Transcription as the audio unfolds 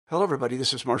Hello, everybody.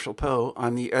 This is Marshall Poe.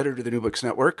 I'm the editor of the New Books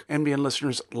Network. NBN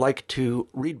listeners like to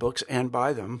read books and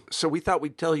buy them. So we thought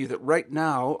we'd tell you that right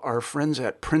now, our friends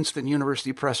at Princeton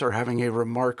University Press are having a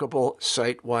remarkable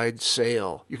site-wide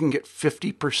sale. You can get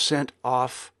 50%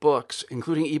 off books,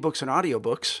 including ebooks and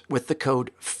audiobooks, with the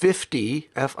code 50,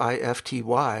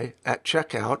 F-I-F-T-Y, at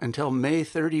checkout until May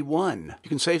 31. You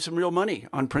can save some real money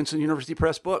on Princeton University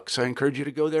Press books. I encourage you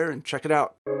to go there and check it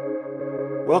out.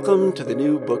 Welcome to the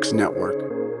New Books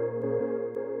Network.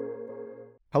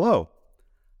 Hello,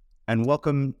 and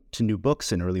welcome to New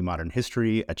Books in Early Modern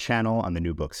History, a channel on the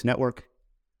New Books Network.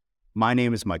 My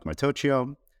name is Mike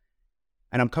Martocchio,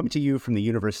 and I'm coming to you from the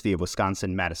University of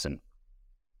Wisconsin-Madison.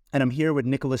 And I'm here with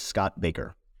Nicholas Scott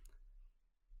Baker.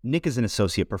 Nick is an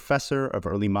associate professor of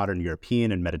early modern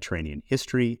European and Mediterranean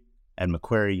history at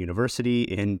Macquarie University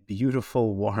in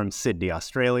beautiful, warm Sydney,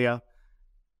 Australia.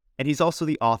 And he's also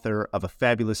the author of a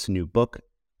fabulous new book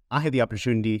I had the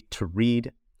opportunity to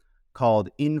read called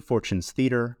In Fortune's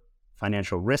Theater,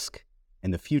 Financial Risk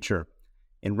and the Future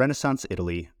in Renaissance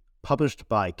Italy, published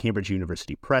by Cambridge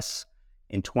University Press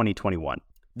in 2021.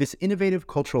 This innovative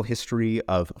cultural history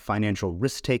of financial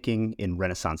risk-taking in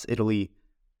Renaissance Italy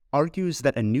argues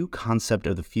that a new concept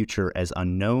of the future as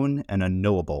unknown and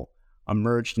unknowable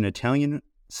emerged in Italian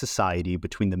society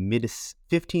between the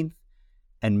mid-15th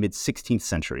and mid-16th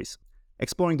centuries,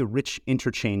 exploring the rich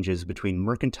interchanges between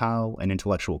mercantile and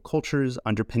intellectual cultures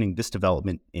underpinning this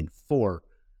development in 4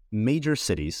 major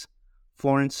cities,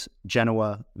 Florence,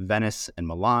 Genoa, Venice, and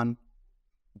Milan.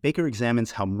 Baker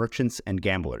examines how merchants and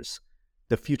gamblers,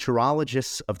 the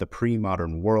futurologists of the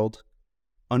pre-modern world,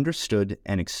 understood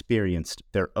and experienced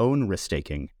their own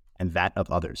risk-taking and that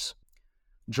of others.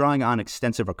 Drawing on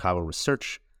extensive archival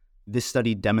research, this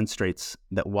study demonstrates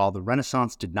that while the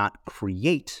Renaissance did not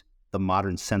create the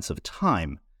modern sense of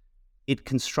time, it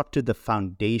constructed the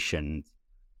foundation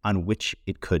on which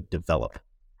it could develop.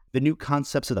 The new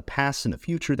concepts of the past and the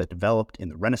future that developed in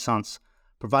the Renaissance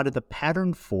provided the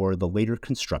pattern for the later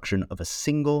construction of a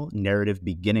single narrative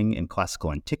beginning in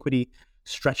classical antiquity,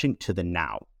 stretching to the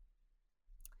now.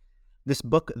 This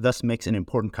book thus makes an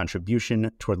important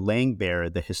contribution toward laying bare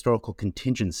the historical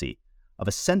contingency of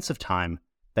a sense of time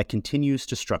that continues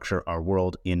to structure our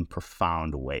world in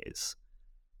profound ways.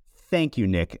 Thank you,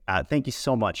 Nick. Thank you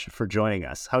so much for joining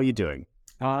us. How are you doing?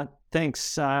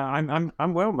 Thanks. I'm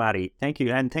well, Marty. Thank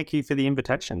you, and thank you for the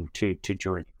invitation to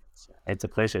join. It's a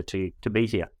pleasure to be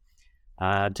here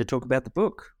to talk about the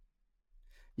book.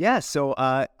 Yeah. So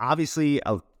obviously,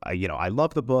 I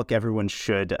love the book. Everyone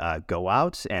should go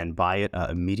out and buy it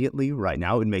immediately. Right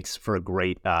now, it makes for a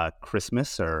great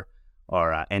Christmas or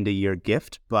end of year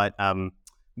gift. But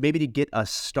maybe to get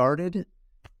us started,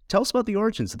 tell us about the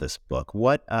origins of this book.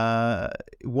 What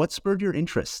spurred your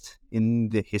interest in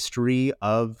the history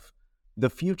of the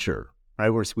future? Right,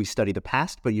 where we study the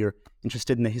past, but you're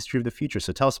interested in the history of the future.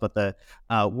 So tell us about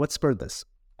what spurred this.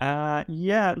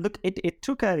 Yeah, look, it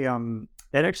took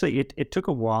it took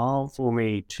a while for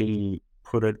me to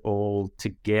put it all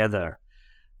together.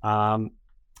 I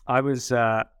was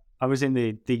in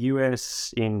the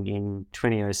US in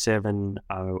 2007,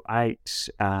 08.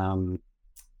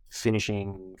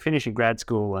 Finishing grad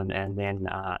school, and then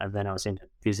I was in a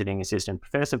visiting assistant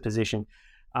professor position.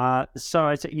 So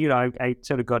I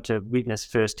sort of got to witness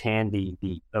firsthand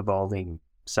the evolving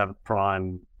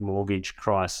subprime mortgage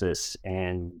crisis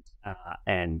and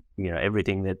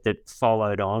everything that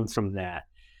followed on from that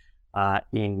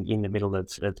in the middle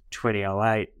of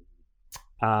 2008.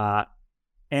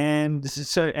 And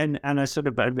so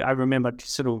I remember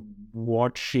sort of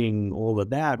watching all of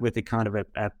that with a kind of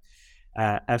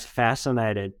a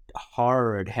fascinated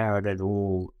horror at how it had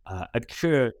all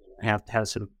occurred, how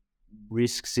sort of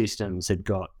risk systems had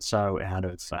got so out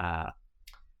of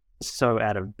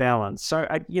balance. So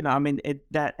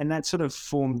that sort of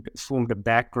formed a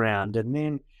background, and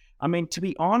then to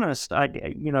be honest, I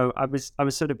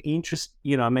was sort of interested.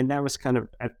 That was kind of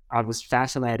I was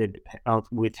fascinated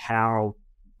with how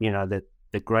the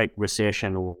Great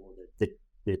Recession or the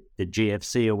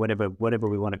GFC or whatever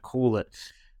we want to call it.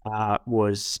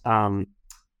 Was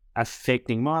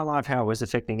affecting my life, how it was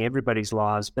affecting everybody's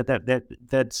lives, but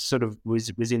that sort of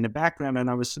was in the background, and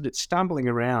I was sort of stumbling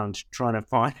around trying to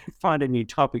find a new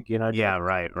topic, Yeah,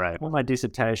 right. For my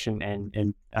dissertation,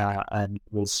 and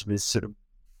was sort of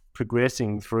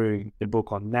progressing through the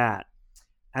book on that,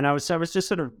 and I was just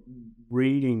sort of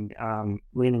reading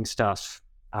stuff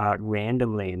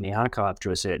randomly in the archive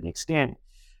to a certain extent,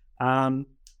 and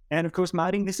of course,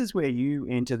 Martin, this is where you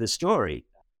enter the story.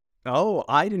 Oh,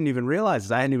 I didn't even realize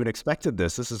this. I hadn't even expected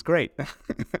this. This is great.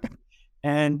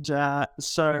 And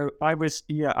so I was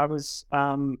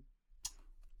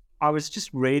I was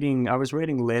reading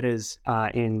letters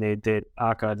in the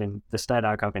archive in the State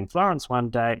Archive in Florence one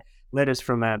day, letters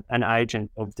from an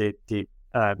agent of the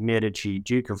Medici,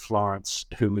 Duke of Florence,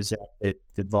 who was at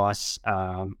the vice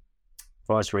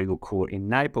regal court in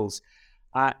Naples.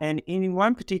 And in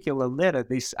one particular letter,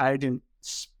 this agent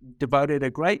devoted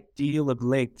a great deal of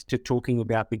length to talking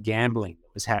about the gambling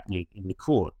that was happening in the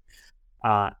court.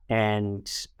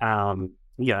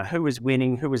 Who was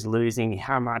winning, who was losing,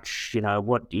 how much,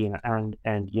 what, and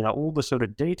all the sort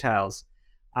of details.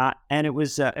 And it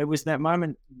was that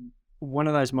moment, one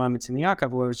of those moments in the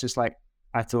archive where it was just like,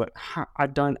 I thought, I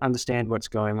don't understand what's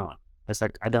going on. It's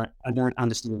like, I don't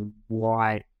understand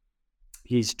why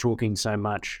he's talking so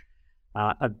much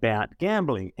about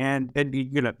gambling. And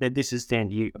this is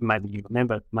then, maybe you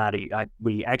remember, Marty,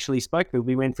 we actually spoke, but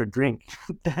we went for a drink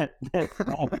and I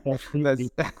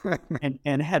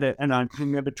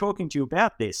remember talking to you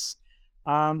about this.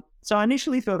 So I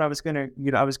initially thought I was going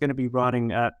to be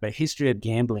writing a history of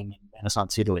gambling in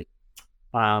Renaissance Italy.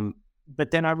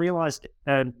 But then I realized,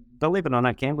 believe it or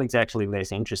not, gambling's actually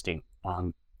less interesting.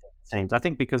 Seems, I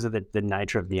think, because of the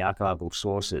nature of the archival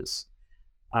sources.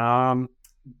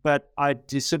 But I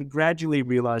just sort of gradually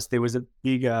realized there was a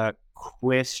bigger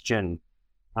question,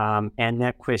 and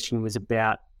that question was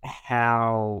about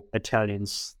how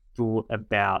Italians thought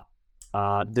about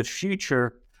the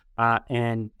future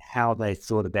and how they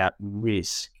thought about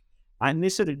risk. And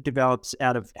this sort of develops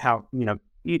out of how,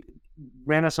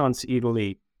 Renaissance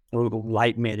Italy, or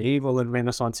late medieval and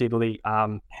Renaissance Italy,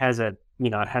 has a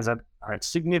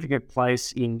significant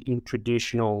place in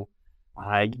traditional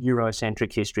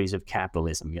Eurocentric histories of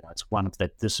capitalism. It's one of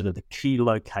the sort of the key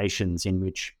locations in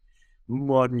which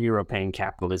modern European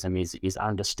capitalism is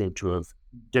understood to have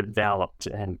developed,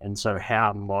 and so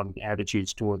how modern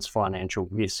attitudes towards financial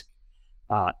risk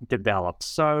developed.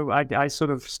 So I sort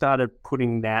of started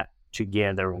putting that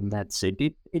together, and that's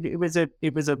it. It was a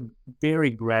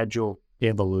very gradual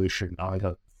evolution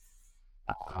over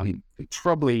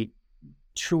probably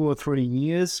 2 or 3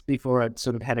 years before I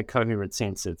sort of had a coherent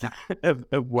sense of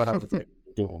what I was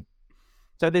doing.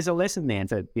 So there's a lesson there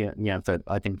for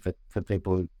I think for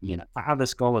people, for other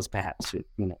scholars perhaps,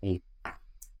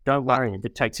 don't worry if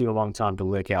it takes you a long time to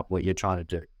work out what you're trying to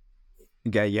do.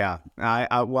 Okay, yeah.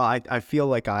 I feel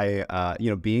like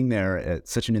being there,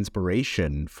 it's such an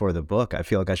inspiration for the book. I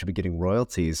feel like I should be getting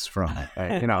royalties from it.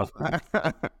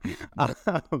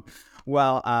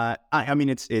 Well,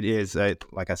 it is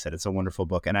like I said, it's a wonderful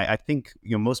book, and I think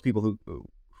most people who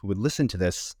would listen to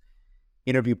this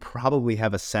interview probably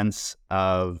have a sense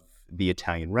of the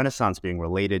Italian Renaissance being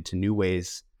related to new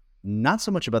ways, not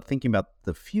so much about thinking about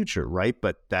the future, right?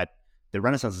 But that the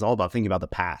Renaissance is all about thinking about the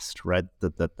past, right?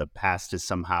 That the past is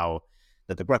somehow,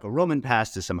 that the Greco-Roman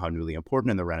past is somehow newly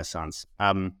important in the Renaissance.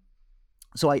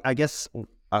 So I guess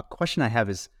a question I have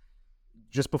is,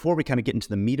 just before we kind of get into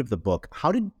the meat of the book,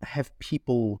 have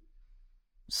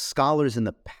scholars in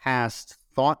the past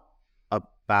thought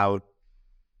about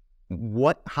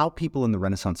how people in the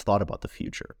Renaissance thought about the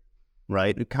future,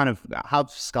 right? Kind of how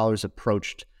scholars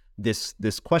approached this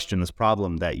question, this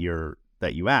problem that you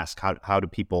ask. How do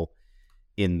people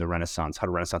in the Renaissance, how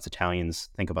do Renaissance Italians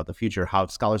think about the future? How have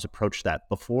scholars approached that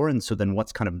before? And so then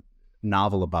what's kind of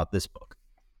novel about this book?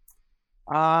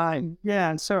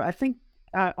 Yeah. So I think,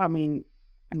 what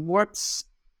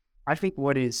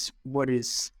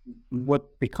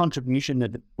the contribution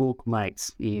that the book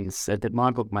makes is, that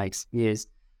my book makes, is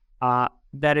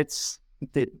that it's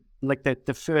the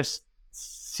first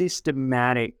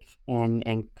systematic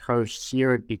and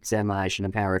coherent examination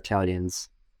of how Italians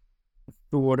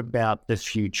thought about the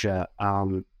future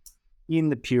in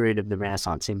the period of the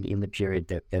Renaissance, in the period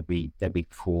that we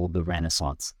call the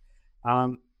Renaissance.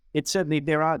 It's certainly,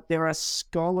 there are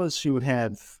scholars who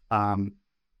have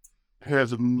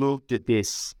looked at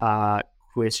this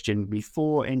question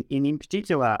before, and in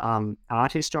particular,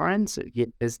 art historians.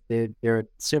 There are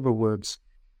several works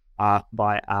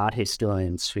by art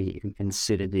historians who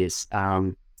consider this.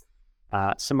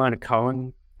 Simona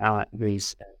Cohen,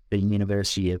 who's at the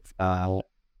University of Tel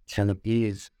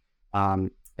Aviv,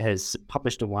 has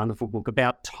published a wonderful book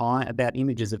about time, about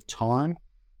images of time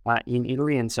in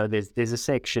Italy, and so there's a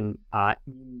section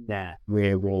in that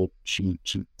where she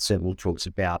certainly talks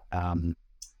about.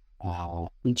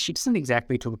 She doesn't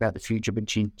exactly talk about the future, but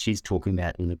she's talking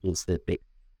about images that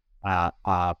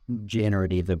are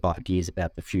generative of ideas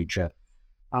about the future.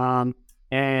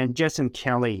 And Jason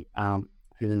Kelly,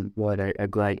 who wrote a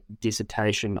great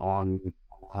dissertation on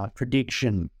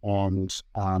prediction and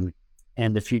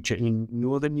the future in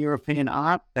Northern European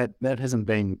art, that hasn't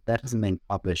been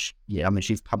published. Yeah, I mean,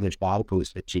 she's published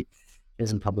articles, but she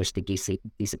hasn't published a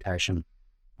dissertation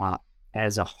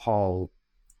as a whole.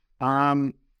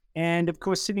 And of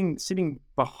course, sitting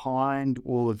behind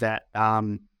all of that,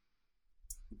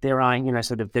 there are,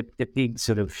 sort of the big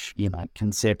sort of,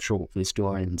 conceptual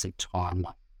historians of time,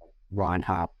 like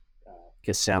Reinhard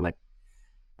Koselleck,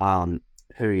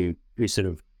 who sort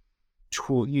of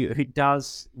who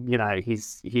does,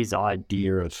 his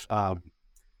idea of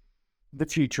the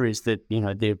future is that,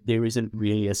 there isn't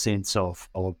really a sense of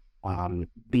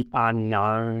the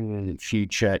unknown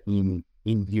future in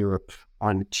Europe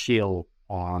until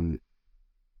the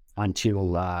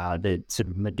sort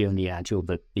of modernity, until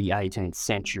the 18th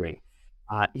century.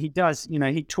 He does,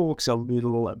 he talks a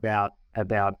little about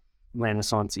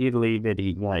Renaissance Italy, that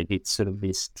it's sort of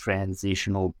this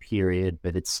transitional period,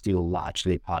 but it's still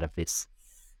largely part of this,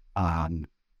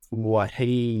 what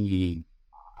he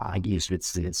argues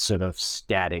it's this sort of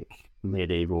static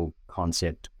medieval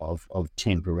concept of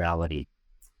temporality.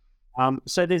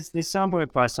 So there's some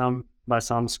work by some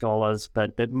scholars,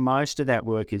 but most of that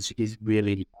work is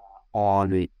really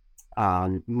on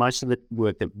most of the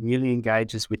work that really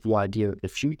engages with the idea of the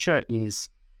future is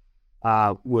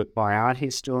work by art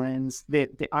historians.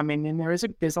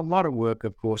 There's a lot of work,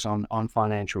 of course, on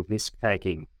financial risk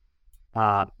taking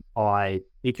by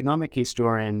economic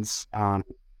historians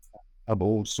of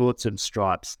all sorts of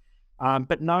stripes.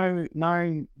 But no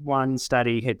one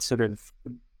study had sort of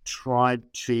tried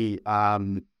to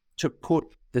put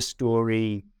the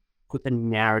story, put the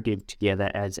narrative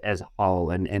together as a whole,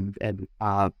 and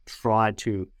try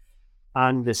to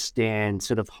understand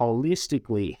sort of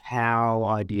holistically how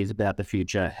ideas about the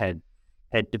future had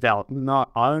developed, not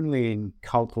only in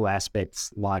cultural aspects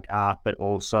like art, but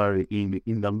also in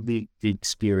the lived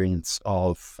experience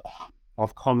of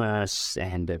commerce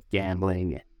and of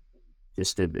gambling, and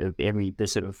just of the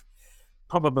sort of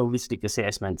probabilistic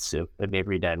assessments of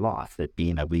everyday life that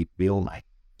we all make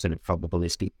sort of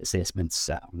probabilistic assessments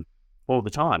all the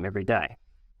time, every day.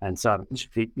 And so, I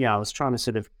was trying to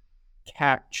sort of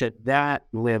capture that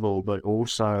level, but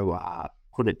also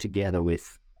put it together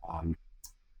with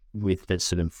the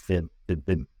sort of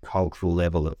the cultural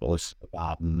level of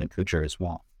art and literature as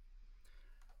well.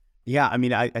 Yeah, I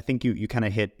mean, I think you kind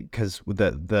of hit, because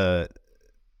the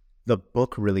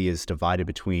book really is divided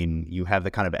between, you have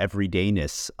the kind of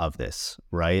everydayness of this,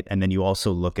 right? And then you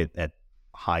also look at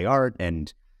high art,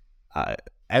 and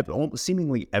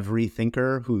seemingly every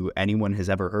thinker who anyone has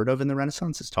ever heard of in the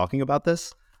Renaissance is talking about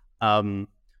this.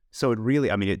 So it really,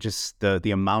 it just,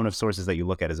 the amount of sources that you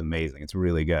look at is amazing. It's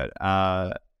really good.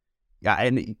 Yeah,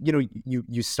 and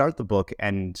you start the book,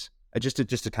 and just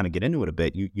to kind of get into it a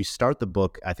bit, you start the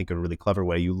book, I think, a really clever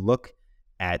way. You look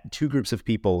at two groups of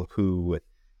people who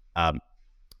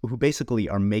basically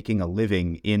are making a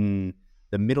living in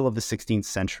the middle of the 16th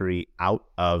century out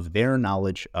of their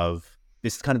knowledge of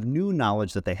this kind of new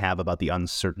knowledge that they have about the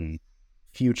uncertain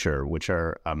future, which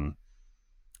are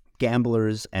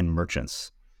gamblers and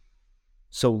merchants.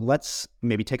 So let's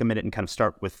maybe take a minute and kind of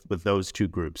start with those two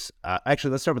groups.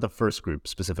 Actually, let's start with the first group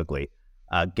specifically,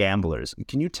 gamblers.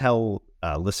 Can you tell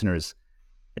listeners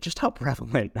just how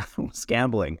prevalent was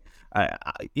gambling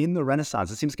in the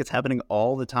Renaissance? It seems like it's happening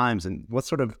all the times. And what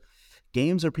sort of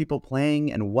games are people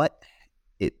playing, and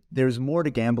there's more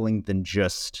to gambling than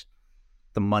just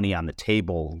the money on the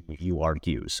table, you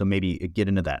argue. So maybe get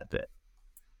into that a bit.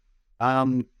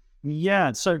 It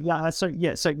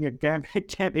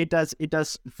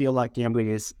does feel like gambling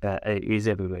is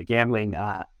everywhere. Gambling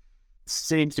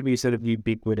seems to be sort of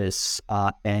ubiquitous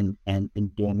and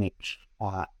endemic.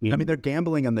 They're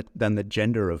gambling on the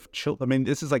gender of children.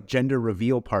 This is like gender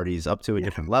reveal parties up to a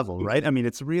different level, right?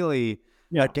 It's really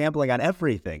gambling on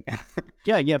everything.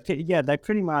 They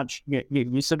pretty much,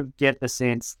 you sort of get the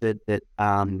sense that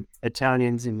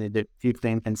Italians in the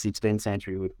 15th and 16th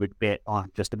century would bet on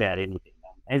just about anything.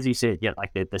 As you said,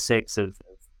 like the sex of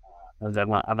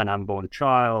an unborn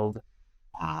child,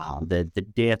 the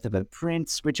death of a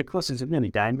prince, which of course is a really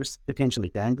potentially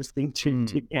dangerous thing to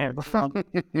gamble on.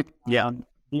 The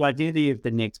identity of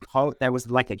the next pope, that was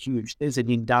like there's an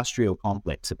industrial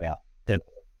complex about the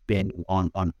bet on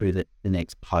who the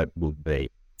next pope will be.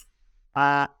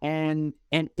 And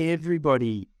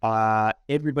everybody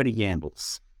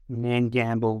gambles. Men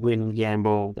gamble, women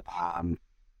gamble,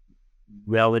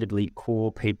 relatively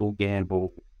poor people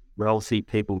gamble, wealthy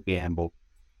people gamble.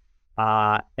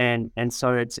 And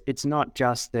so it's not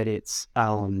just that it's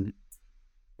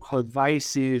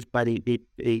pervasive, but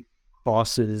it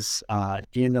crosses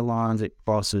gender lines, it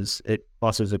crosses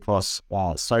across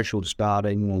social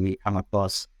starting when we come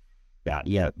across about.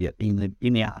 In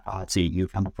the arts, you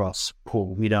come across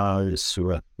poor widows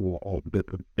or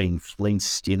being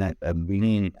fleeced,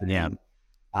 women.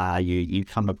 You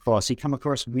come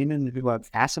across women who are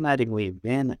fascinatingly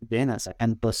Venice,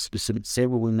 and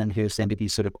several women who seem to be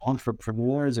sort of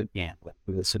entrepreneurs at gambling,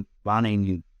 who are sort of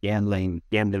running gambling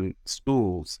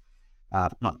schools,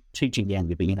 not teaching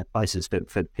gambling, but places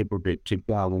for people to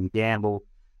go and gamble.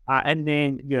 And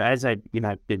then, as the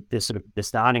sort of the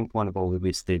starting point of all of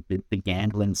this, the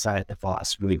gambling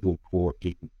device really will pour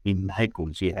in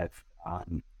Naples. You have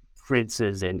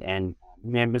princes and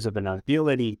members of the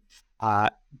nobility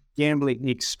gambling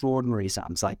extraordinary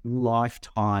sums, like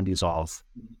lifetimes of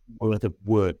worth of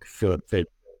work for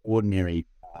ordinary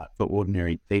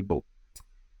people.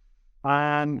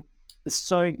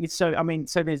 So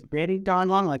there's betting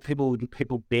going on, like people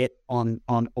bet on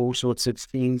all sorts of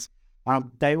things.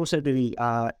 They also do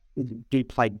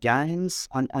play games.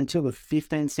 Until the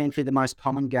 15th century, the most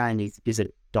common game is a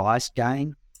dice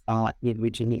game,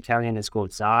 which in Italian is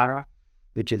called Zara,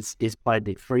 which is played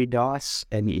with 3 dice,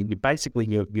 and you're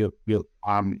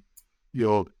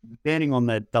betting on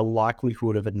the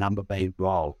likelihood of a number being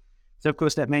rolled. So of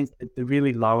course that means the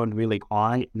really low and really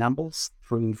high numbers,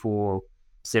 3, 4,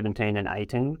 17, and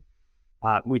 18.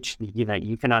 Which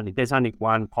you can there's only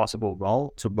one possible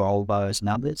roll to roll those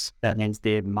numbers. That means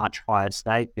they're much higher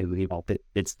stake.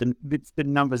 It's the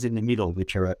numbers in the middle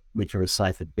which are a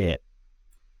safer bet.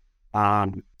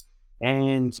 And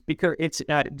because it's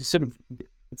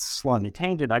it's slightly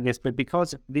tangent, I guess, but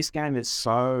because this game is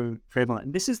so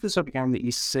prevalent, this is the sort of game that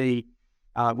you see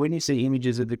when you see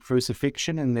images of the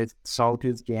crucifixion and the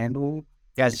soldiers gamble.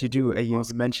 Yes, you do. You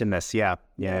mentioned this. Yeah.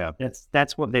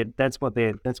 That's what they're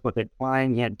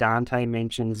playing. Yeah, Dante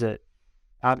mentions it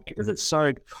because it's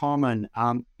so common.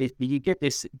 If you get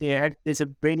this, there's a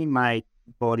ready-made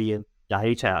body of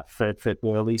data for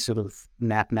early sort of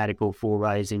mathematical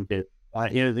forays into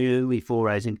the early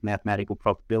forays into mathematical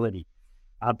probability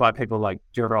by people like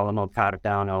Girolamo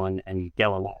Cardano and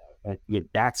Galileo.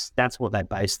 That's what they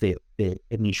base their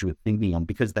initial thinking on,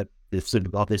 because they've sort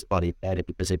of got this body of data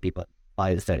because of people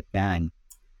play that game.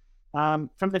 From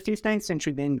the 15th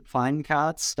century, then playing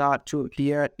cards start to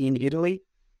appear in Italy.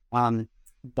 The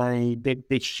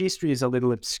history is a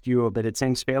little obscure, but it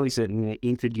seems fairly certainly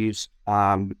introduced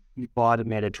by the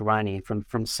Mediterranean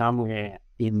from somewhere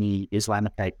in the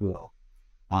Islamic world.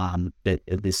 That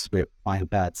this where playing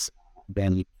cards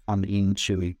then come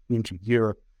into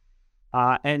Europe,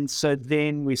 and so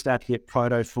then we start to get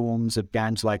proto forms of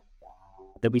games like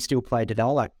that we still play today,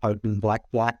 like poker and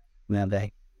blackjack. Now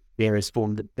they various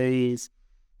forms of these,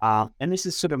 and this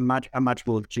is sort of a much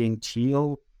more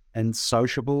genteel and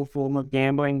sociable form of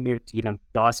gambling.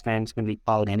 Dice games can be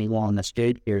played anywhere on the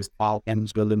street. Here's file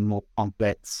games with a little more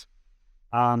complex.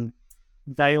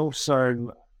 They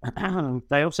also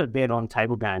bet on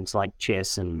table games like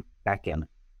chess and backgammon.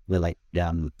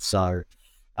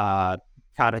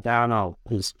 Cardano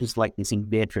is like this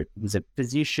inveterate. He's a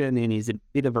physician and he's a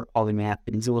bit of a polymath,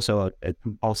 but he's also a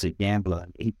compulsive gambler.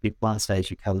 At one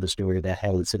stage, you cover the story about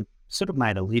how he sort of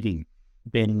made a living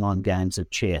betting on games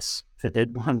of chess at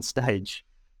one stage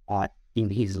in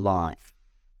his life.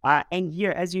 And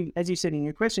yeah, as you said in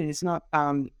your question, it's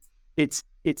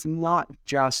not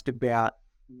just about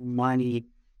money.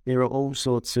 There are all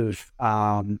sorts of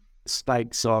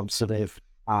stakes of sort of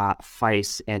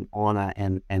face and honor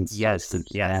and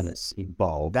status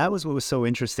involved. That was what was so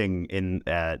interesting in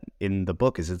the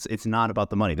book, is it's not about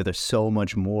the money, that there's so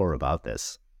much more about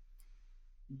this.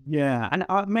 Yeah, and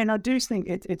I do think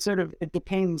it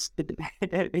depends.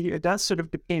 It does sort of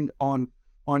depend on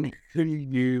who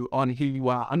you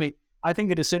are. I mean, I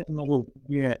think at a certain level,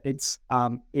 yeah, it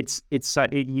is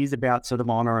about sort of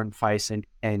honor and face and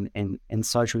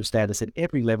social status at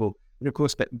every level. But of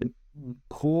course, but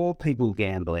poor people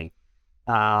gambling,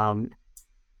 there's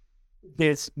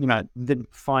the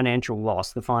financial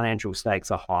loss, the financial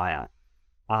stakes are higher.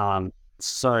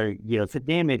 So for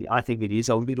them, I think it is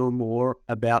a little more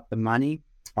about the money.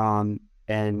 But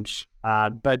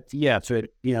yeah, for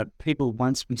people,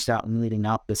 once we start leading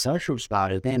up the social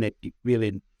strata, then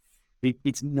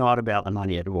it's not about the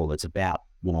money at all. It's about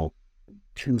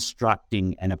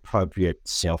constructing an appropriate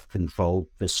self-control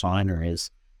persona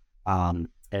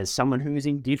as someone who is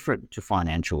indifferent to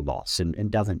financial loss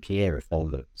and doesn't care if they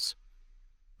lose.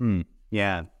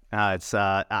 Yeah, it's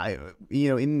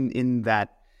in that.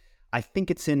 I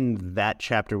think it's in that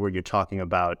chapter where you're talking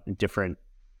about different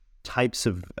types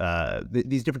of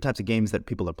these different types of games that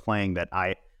people are playing. That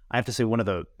I have to say, one of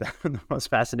the most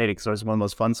fascinating sources, one of the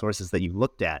most fun sources that you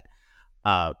looked at,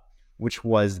 which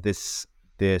was this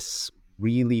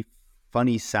really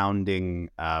funny sounding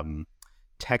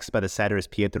text by the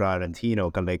satirist Pietro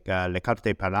Arantino called Le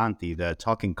Carte Parlanti, the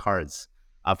talking cards,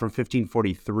 from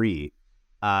 1543.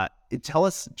 Tell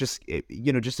us just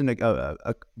in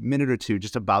a minute or two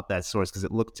just about that source, because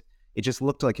it just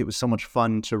looked like it was so much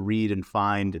fun to read and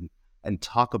find and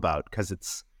talk about, because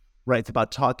it's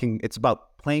about talking, it's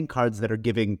about playing cards that are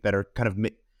kind of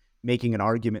making an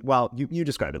argument. Well, you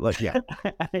describe it. Like, yeah,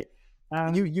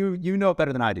 you know it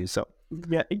better than I do. So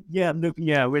look,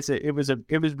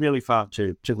 it was really fun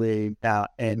to read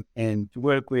and to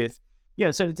work with.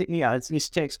 Yeah, so it's this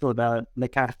text about Le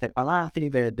Carte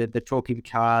Parlanti, the talking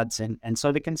cards, and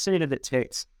so the conceit of the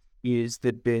text is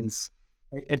that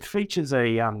it features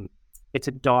it's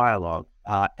a dialogue,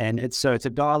 and it's a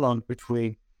dialogue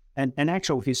between an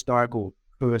actual historical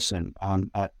person,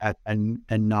 a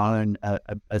known,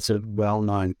 a sort of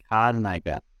well-known card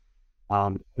maker,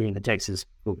 who in the text is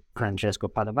called Francesco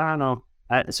Padovano.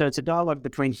 So it's a dialogue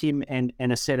between him and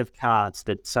a set of cards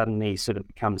that suddenly sort of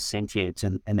becomes sentient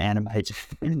and animated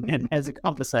and has a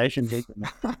conversation with them.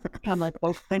 I'm like,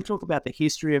 well, they talk about the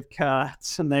history of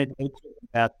cards, and they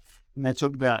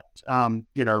talk about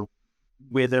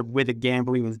whether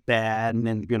gambling was bad, and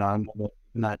then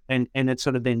and it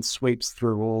sort of then sweeps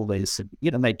through all these.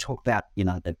 They talk about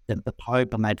the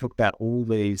Pope, and they talk about all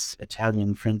these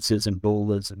Italian princes and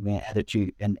rulers and their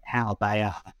attitude and how they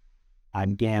are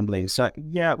gambling. So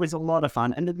yeah, it was a lot of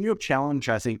fun, and the real challenge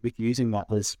I think with using that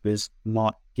was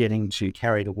not getting too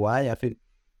carried away. I think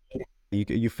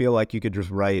you feel like you could just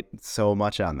write so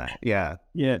much on that. Yeah.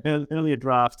 Earlier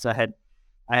drafts I had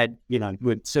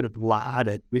would sort of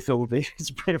larded with all these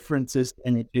references,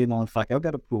 and it's like I've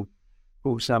got to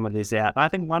pull some of this out. I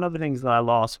think one of the things that I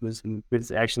lost was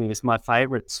my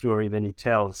favorite story that he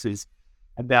tells is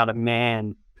about a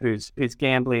man who's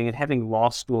gambling, and having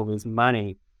lost all his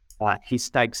money, he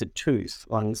stakes a tooth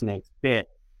on his next bet,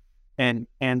 and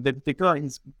the guy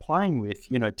he's playing with,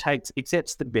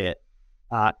 accepts the bet,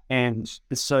 and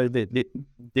so the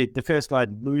first guy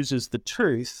loses the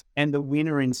tooth, and the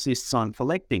winner insists on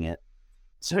collecting it.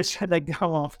 So they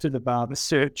go off to the barber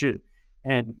surgeon,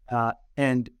 but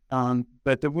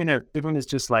the winner's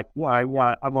just like, why I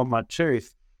want my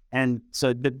tooth. And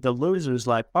so the loser is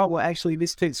like, oh, well, actually,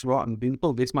 this tooth's rotten. We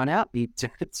pull this one out.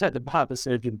 So the barber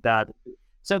surgeon died.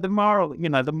 So the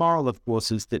moral, of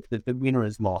course, is that the winner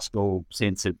has lost all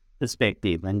sense of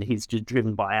perspective, and he's just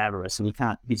driven by avarice, and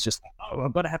he's just like, oh,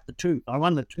 I've got to have the tooth. I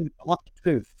want the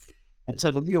tooth. And so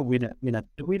the real winner, the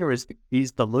winner is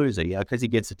the loser, because he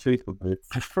gets a tooth for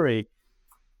free.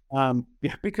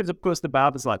 Because of course the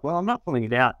barber's like, well, I'm not pulling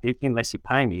it out unless you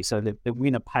pay me. So the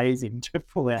winner pays him to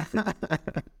pull out.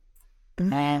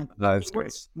 And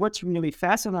what's really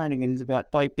fascinating is about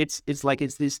it's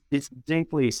this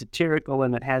deeply satirical,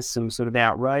 and it has some sort of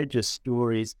outrageous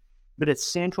stories, but its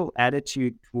central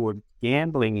attitude toward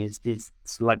gambling is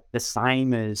like the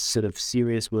same as sort of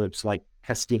serious works like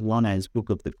Castiglione's Book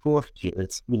of the Courtier.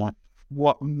 It's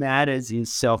what matters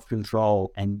is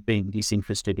self-control and being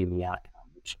disinterested in the outcome.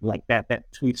 Like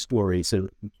that tooth story sort of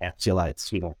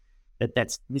encapsulates,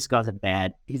 this guy's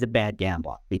he's a bad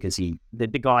gambler, because the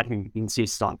guy who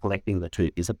insists on collecting the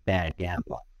tooth is a bad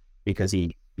gambler because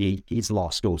he's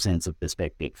lost all sense of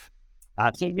perspective.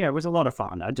 It was a lot of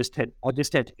fun. I just had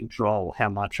to control how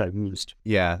much I used.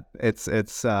 Yeah, it's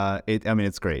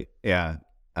great. Yeah.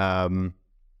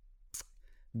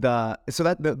 That's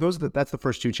the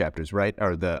first two chapters, right?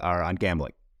 Are on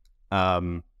gambling.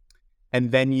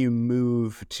 And then you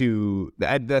move to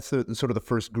that's sort of the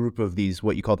first group of these,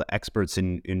 what you call the experts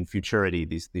in futurity,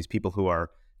 these people who are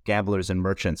gamblers and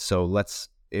merchants. So let's,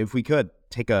 if we could,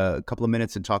 take a couple of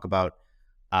minutes and talk about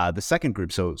the second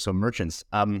group. So merchants.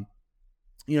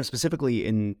 Specifically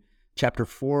in chapter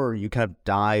 4, you kind of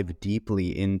dive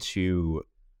deeply into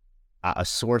a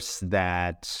source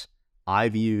that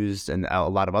I've used and a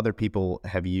lot of other people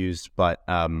have used, but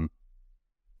are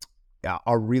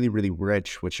really, really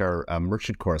rich, which are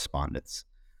merchant correspondence.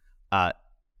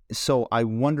 So I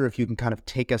wonder if you can kind of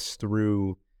take us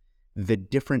through the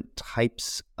different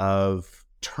types of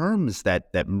terms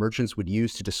that merchants would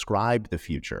use to describe the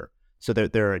future. So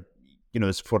there are,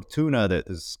 there's fortuna, that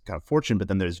is kind of fortune, but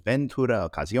then there's ventura,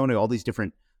 occasione, all these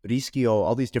different rischio,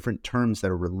 all these different terms that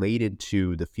are related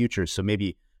to the future. So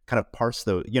maybe kind of parse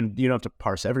those. You don't have to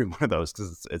parse every one of those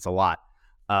because it's a lot.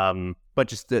 But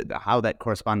just how that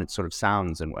correspondence sort of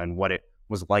sounds and what it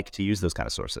was like to use those kind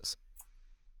of sources.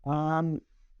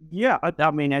 Yeah,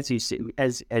 I mean, as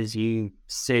you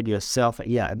said yourself,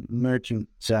 merchant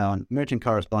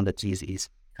correspondence is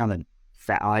kind of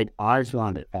I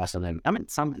find it fascinating. I mean,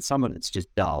 some of it's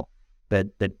just dull, but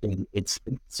it's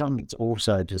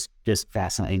also just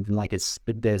fascinating. Like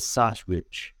there's such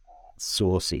rich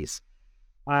sources.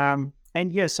 And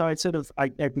yeah, so I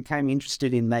became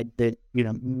interested in that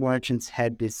merchants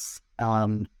had this,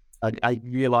 I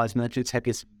realized merchants had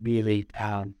this really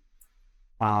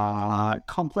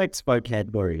complex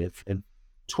vocabulary of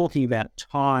talking about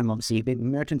time. Obviously, the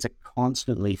merchants are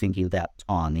constantly thinking about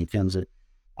time in terms of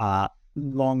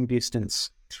long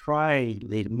distance trade.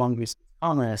 Long distance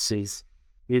commerce is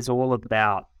all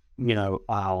about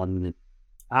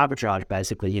arbitrage,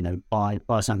 basically. Buy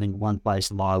something one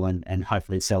place low and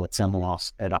hopefully sell it somewhere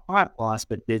else at a higher price.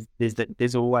 But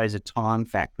there's always a time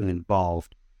factor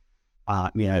involved.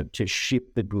 To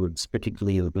ship the goods,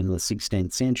 particularly in the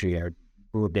 16th century.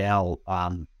 Bourdelle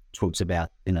talks about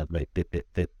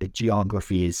the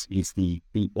geography is the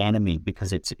enemy,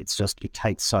 because it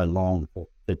takes so long for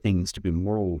things to be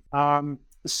moved.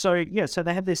 So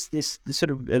they have this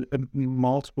sort of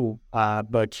multiple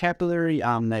vocabulary.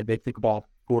 They think about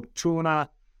fortuna,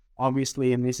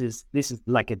 obviously, and this is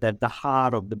like at the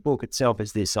heart of the book itself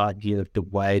is this idea of the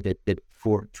way that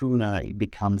fortuna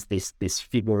becomes this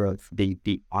figure of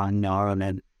the unknown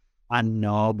and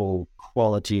unknowable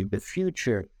quality of the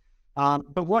future.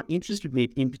 But what interested me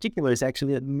in particular is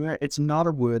actually that it's not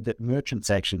a word that merchants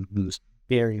actually use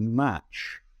very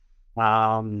much,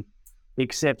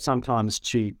 except sometimes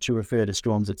to refer to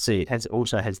storms at sea. It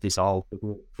also has this old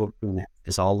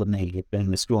meaning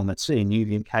being the storm at sea, and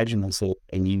you occasionally see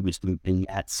and use in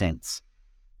that sense.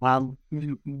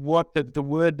 What the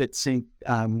word that seemed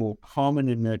more common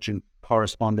in merchant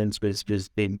correspondence was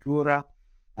ventura,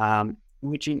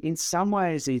 which in some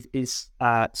ways is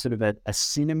sort of a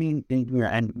synonym,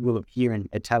 and will appear in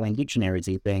Italian dictionaries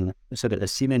as being sort of a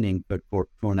synonym for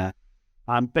fortuna.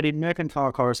 But in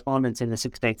mercantile correspondence in the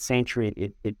 16th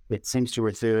century, it seems to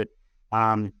refer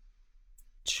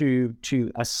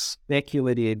to a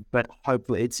speculative, but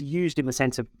hopefully it's used in the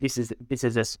sense of this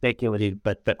is a speculative,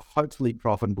 but hopefully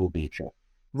profitable venture.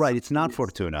 Right, it's not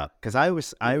fortuna, because I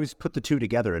always put the two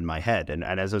together in my head, and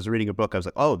as I was reading a book, I was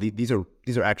like, oh, these are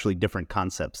actually different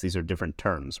concepts. These are different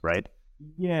terms, right?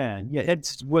 Yeah,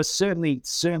 it was certainly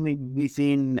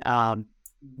within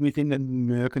the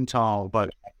mercantile, but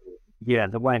yeah,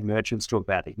 the way merchants talk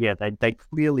about it, yeah, they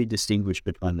clearly distinguish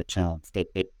between the terms.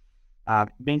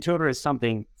 Ventura is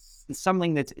something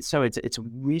that's it's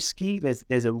risky.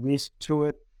 There's a risk to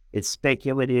it. It's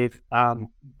speculative,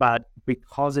 but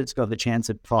because it's got the chance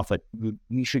of profit,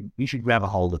 you should grab a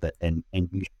hold of it and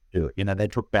you should do it. They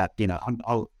talk about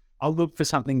I'll look for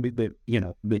something with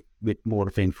more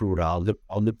ventura. I'll look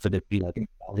for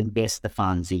I'll invest the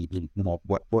funds in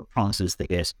what promises the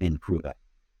best ventura.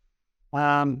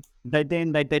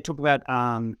 They talk about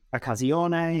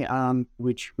occasione,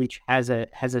 which has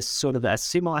a sort of a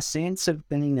similar sense of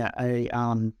being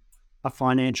a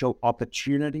financial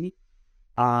opportunity.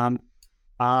 But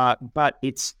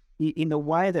it's in the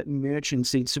way that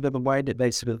merchants, it's sort of the way that they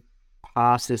sort of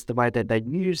pass this, the way that they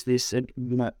use this.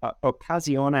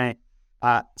 Occasione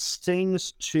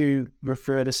seems to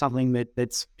refer to something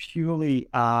that's purely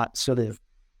sort of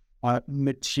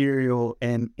material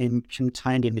and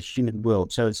contained in the human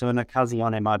world. So an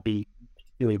occasione might be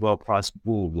really well-priced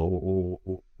wool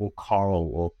or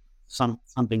coral or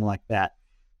something like that.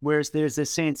 Whereas there's a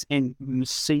sense, and you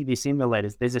see this in the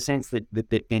letters, there's a sense that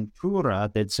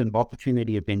ventura, that sort of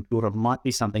opportunity of ventura might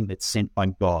be something that's sent by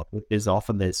God. There's a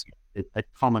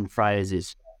common phrase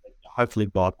is, hopefully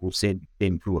God will send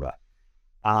ventura.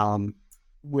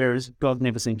 Whereas God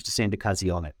never seems to send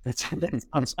occasione. That's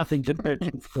not something that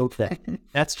merchants built that.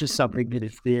 That's just something that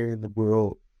is there in the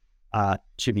world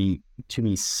to be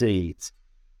seized.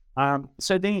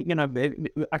 So then,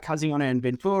 occasione and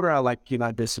ventura,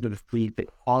 they're sort of the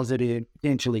positive,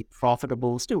 potentially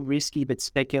profitable, still risky, but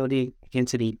speculative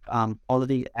against the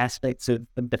quality aspects of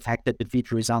the fact that the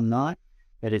future is unknown,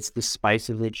 that it's the space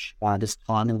in which, this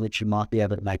time in which you might be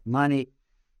able to make money.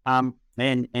 And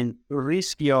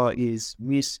riskier is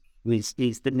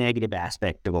the negative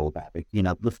aspect of all that.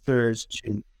 Refers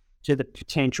to the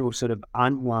potential sort of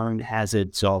unknown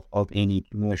hazards of any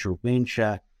commercial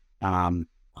venture,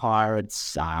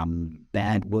 pirates,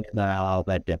 bad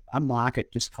weather, a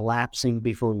market just collapsing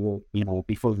before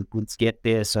the goods get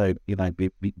there. So you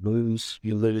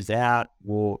lose out,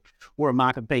 or a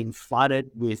market being flooded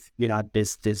with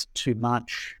there's too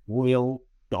much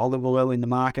olive oil in the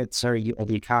market, so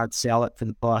you can't sell it for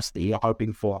the price that you're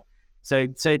hoping for. So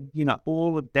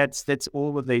all of that's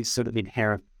all of these sort of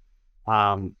inherent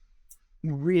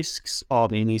risks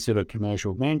of any sort of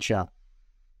commercial venture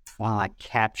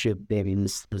captured there in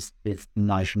this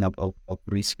notion of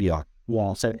riskier.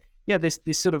 Well, so yeah, this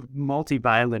sort of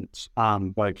multivalent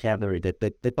vocabulary that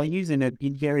they use in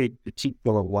very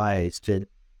particular ways to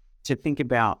think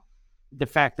about the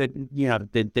fact that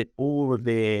that all of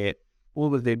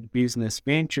their business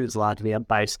ventures largely are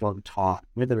based on time,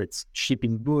 whether it's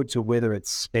shipping goods or whether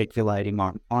it's speculating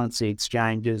on currency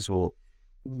exchanges or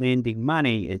lending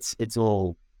money. It's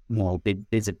all, well,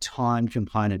 there's a time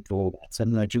component to all that. So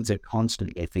merchants are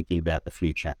constantly thinking about the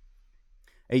future.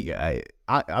 Hey,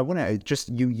 I want to just,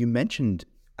 you mentioned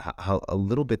how a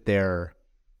little bit there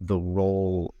the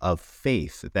role of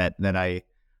faith that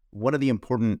one of the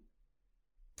important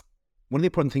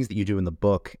things that you do in the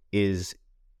book is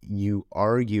you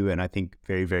argue, and I think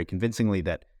very, very convincingly,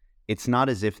 that it's not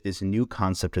as if this new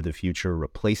concept of the future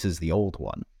replaces the old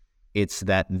one. It's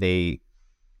that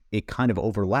it kind of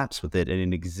overlaps with it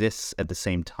and it exists at the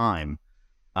same time.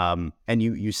 And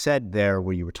you said there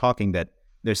where you were talking that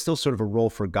there's still sort of a role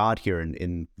for God here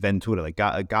in Ventura, like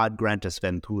God grant us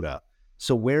Ventura.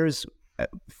 So where's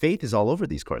faith is all over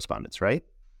these correspondence, right?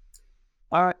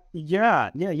 Yeah.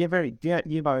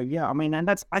 I mean, and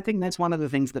I think that's one of the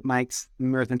things that makes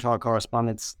mercantile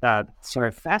correspondence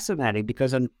so fascinating,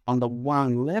 because on the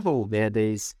one level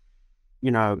there's,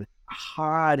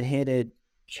 hard-headed,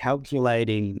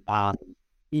 calculating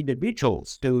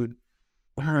individuals who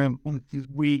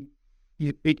we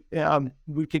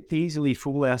could easily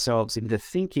fool ourselves into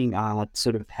thinking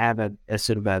sort of have a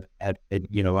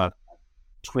 20th,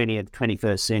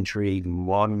 21st century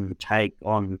modern take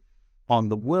on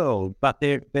the world, but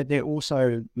they're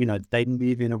also, they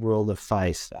live in a world of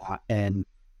faith, and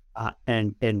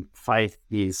faith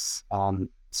is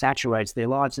saturates their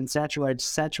lives and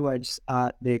saturates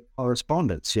their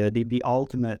correspondence. The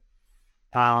ultimate,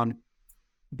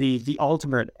 the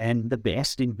ultimate and the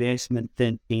best investment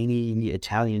that any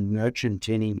Italian merchant,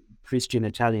 any Christian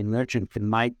Italian merchant can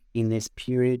make in this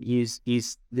period is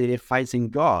their faith in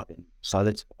God. So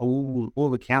that's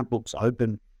all account books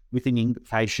open with an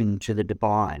invitation to the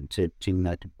divine to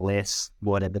bless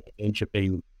whatever the entry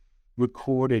being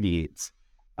recorded is.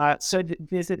 So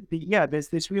there's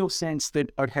this real sense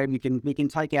that, okay, we can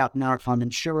take out maritime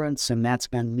insurance, and that's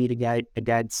going to mitigate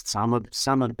against some of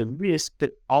the risk,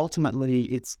 but ultimately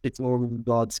it's all in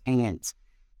God's hands.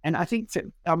 And I think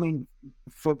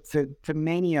for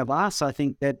many of us, I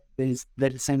think that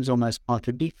it seems almost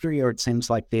contradictory, or it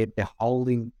seems like they're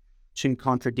holding two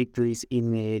contradictory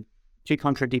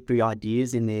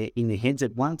ideas in their heads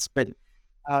at once, but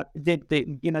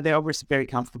they're obviously very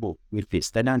comfortable with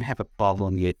this. They don't have a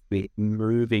problem yet with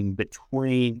moving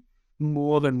between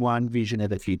more than one vision of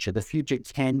the future. The future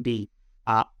can be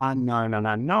unknown and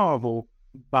unknowable,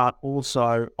 but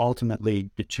also ultimately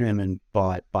determined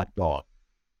by God.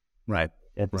 Right.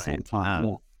 At the same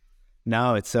time.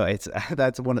 No, it's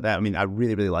that's one of that. I mean, I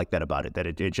really, really like that about it, that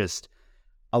it just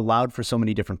allowed for so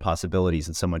many different possibilities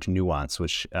and so much nuance,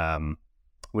 which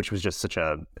was just it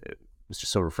was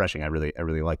just so refreshing. I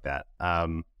really like that.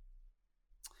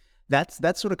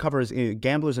 That sort of covers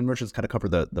Gamblers and Merchants kind of cover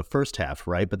the first half,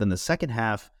 right? But then the second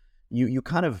half, you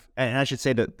kind of, and I should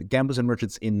say that the Gamblers and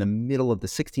Merchants in the middle of the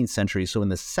 16th century. So in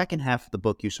the second half of the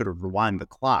book, you sort of rewind the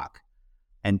clock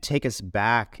and take us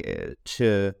back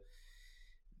to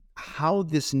how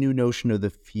this new notion of the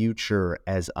future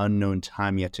as unknown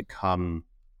time yet to come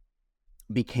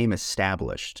became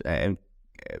established,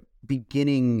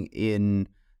 beginning in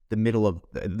the middle of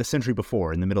the century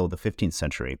before, in the middle of the 15th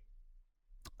century.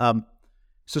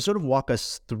 So sort of walk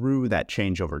us through that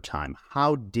change over time.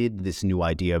 How did this new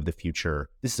idea of the future,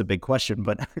 this is a big question,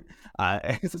 but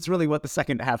it's really what the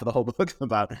second half of the whole book is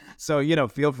about. So,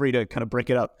 feel free to kind of break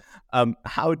it up.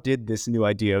 How did this new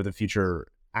idea of the future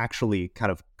actually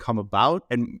kind of come about?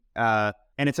 And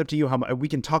it's up to you how we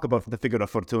can talk about the figure of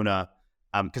Fortuna,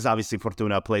 because obviously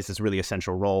Fortuna plays this really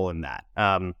essential role in that.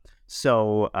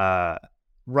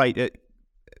 Right.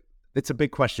 It's a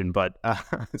big question, but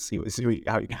see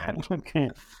how you can. Okay.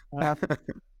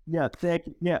 Thank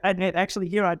you. Yeah, and actually,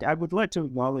 here I would like to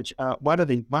acknowledge one of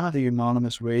the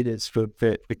anonymous readers for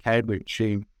Cambridge,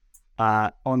 who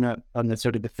on the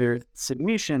sort of the first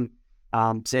submission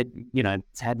said,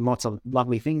 it's had lots of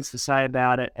lovely things to say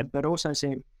about it, but also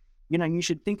said, you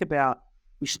should think about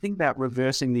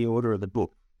reversing the order of the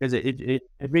book, because it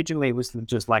originally was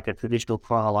just like a traditional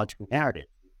chronological narrative.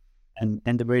 And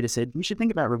the reader said, you should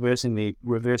think about reversing the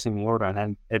order.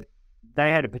 And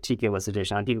they had a particular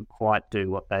suggestion. I didn't quite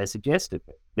do what they suggested,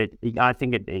 but I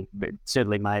think it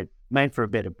certainly made for a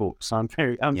better book. So I'm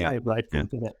very grateful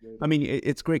for that. I mean,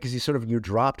 it's great because you're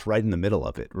dropped right in the middle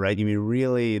of it, right? I mean,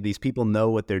 really, these people know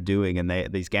what they're doing, and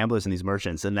these gamblers and these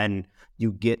merchants, and then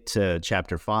you get to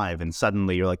chapter 5, and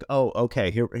suddenly you're like, oh, okay,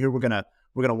 here we're gonna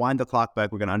wind the clock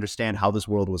back. We're gonna understand how this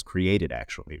world was created,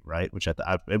 actually, right? Which it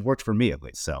worked for me at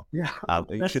least. So yeah,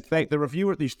 you should thank the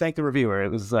reviewer. You should thank the reviewer. It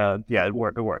was it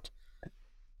worked.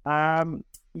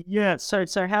 Yeah. So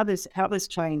how this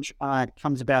change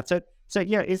comes about. So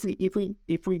yeah, if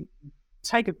we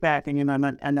take it back, and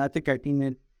and I think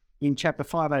in chapter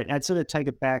 5, I'd sort of take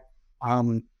it back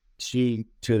to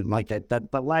like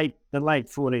the late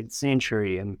 14th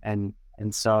century, and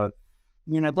so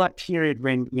that period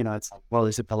when it's like, well,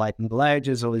 is it the late Middle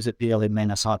Ages or is it the early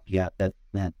Renaissance? Yeah, that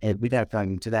without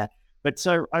going into that. But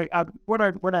so what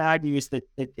I argue is that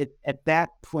at that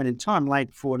point in time,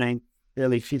 late 14th,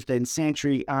 early 15th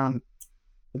century,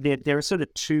 there are sort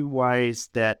of two ways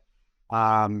that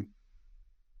that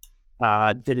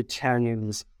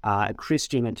Italians,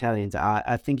 Christian Italians,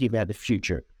 are thinking about the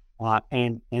future,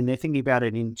 and they're thinking about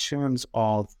it in terms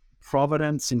of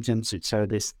providence, in terms of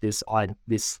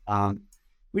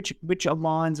which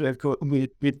aligns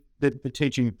with the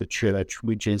teaching of the church,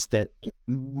 which is that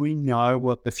we know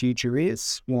what the future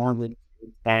is,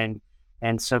 and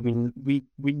so we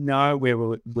know where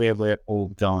we're all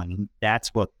going.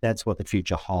 That's what the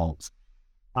future holds.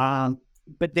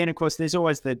 But then, of course, there's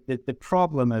always the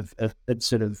problem of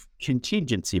sort of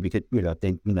contingency, because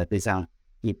there's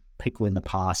people in the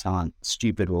past aren't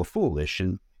stupid or foolish,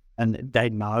 and they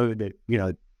know that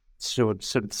sort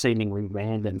of seemingly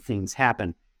random things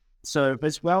happen. So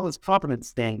as well as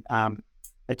providence, then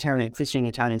Christian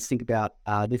Italians think about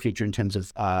the future in terms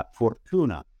of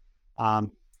fortuna,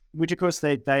 which of course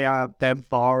they're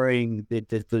borrowing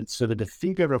the sort of the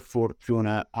figure of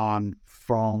fortuna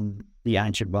from the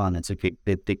ancient Romans,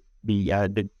 the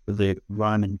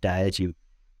Roman deity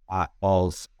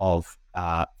of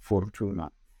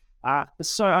fortuna.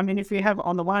 So I mean, if you have,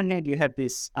 on the one hand, you have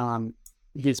this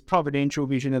providential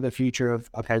vision of the future of,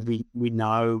 okay, we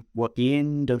know what the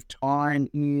end of time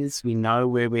is, we know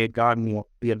where we're going,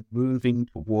 we are moving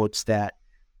towards that,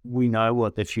 we know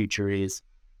what the future is.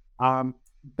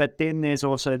 But then there's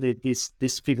also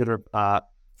this figure of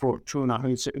fortuna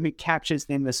who captures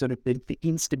then the sort of the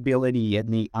instability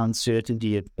and the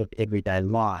uncertainty of everyday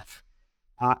life.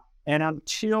 And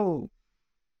until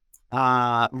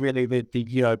really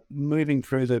the moving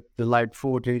through the late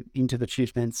 14th into the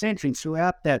 15th century,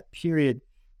 throughout that period,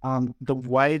 the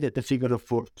way that the figure of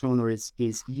fortuna is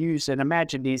used and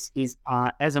imagined is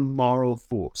as a moral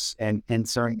force, and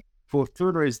so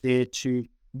fortuna is there to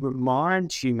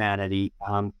remind humanity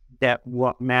that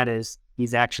what matters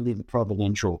is actually the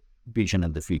providential vision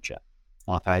of the future.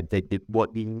 Okay,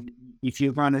 if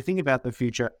you're going to think about the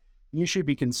future, you should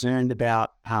be concerned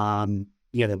about what's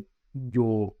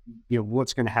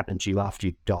going to happen to you after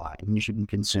you die, and you should be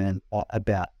concerned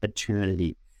about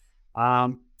eternity.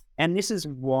 And this is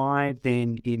why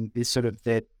then in this sort of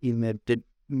in the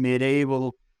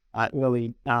medieval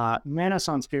early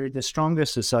Renaissance period, the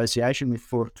strongest association with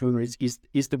fortuna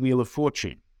is the Wheel of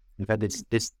Fortune. In fact, it's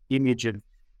this image of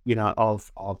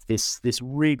this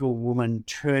regal woman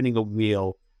turning a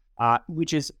wheel,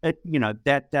 which is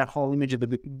that whole image of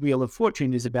the Wheel of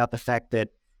Fortune is about the fact that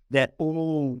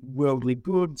all worldly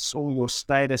goods, all your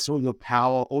status, all your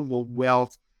power, all your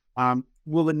wealth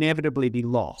will inevitably be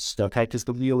lost. Okay, because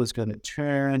the wheel is going to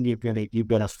turn, you're going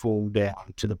to fall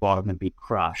down to the bottom and be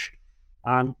crushed.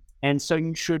 And so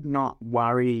you should not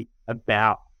worry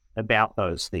about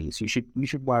those things. You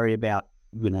should worry about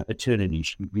eternity.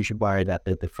 You should worry about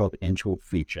the providential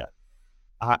future.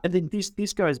 And then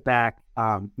this goes back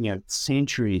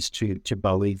centuries to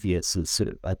Boethius, as sort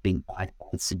of, I think I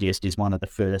suggest, is one of the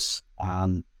first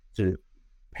sort of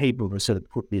people to sort of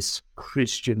put this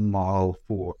Christian moral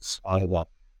force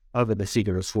over the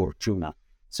figure of fortuna.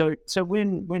 So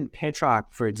when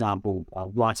Petrarch, for example,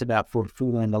 writes about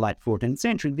fortuna in the late 14th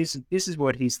century, this is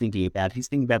what he's thinking about. He's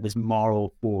thinking about this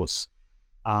moral force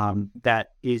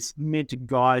that is meant to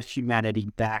guide humanity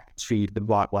back to the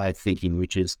right way of thinking,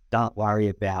 which is, don't worry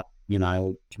about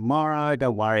tomorrow,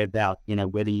 don't worry about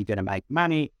whether you're going to make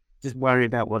money, just worry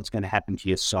about what's going to happen to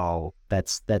your soul.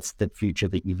 That's the future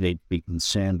that you need to be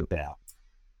concerned about.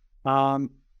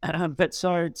 But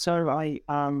so I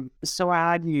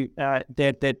argue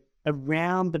that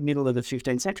around the middle of the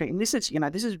 15th century, and this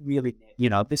is really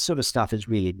this sort of stuff is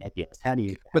really nebulous. How do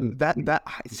you? But that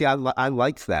see, I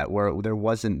liked that where there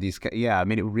wasn't these. Yeah, I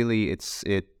mean, it really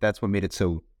that's what made it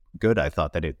so good. I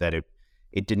thought that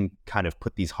it didn't kind of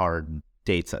put these hard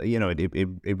dates.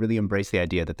 It really embraced the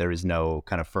idea that there is no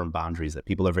kind of firm boundaries, that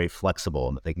people are very flexible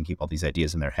and that they can keep all these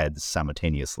ideas in their heads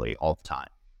simultaneously all the time.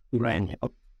 Right.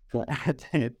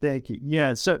 Thank you.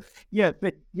 Yeah. So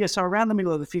around the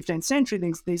middle of the 15th century,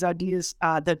 these ideas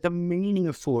that the meaning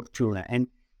of fortuna and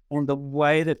the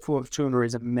way that fortuna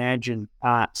is imagined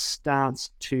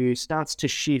starts to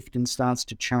shift and starts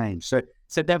to change. So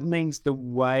that means the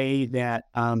way that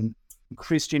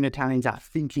Christian Italians are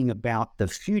thinking about the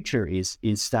future is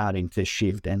starting to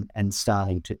shift and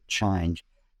starting to change.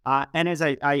 And as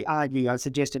I argue, I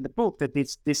suggest in the book that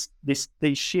these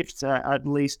shifts are at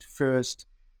least first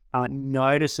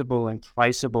noticeable and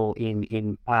traceable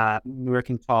in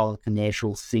mercantile and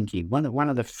commercial thinking. One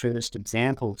of the first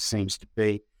examples seems to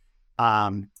be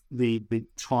the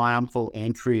triumphal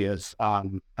entry of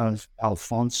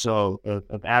Alfonso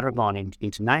of Aragon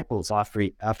into Naples after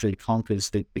he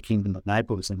conquers the kingdom of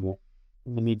Naples in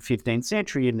the mid-15th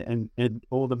century, and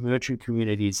all the merchant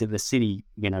communities of the city,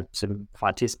 sort of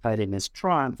participated in this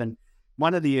triumph. And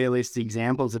one of the earliest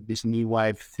examples of this new way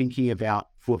of thinking about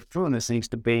fortuna seems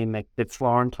to be in the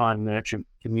Florentine merchant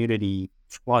community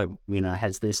float,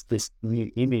 has this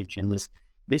new image and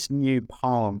this new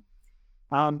poem.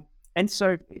 And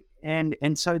so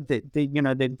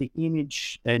the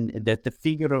image and the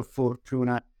figure of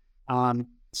Fortuna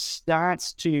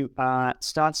starts to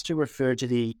refer to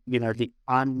the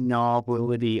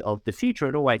unknowability of the future.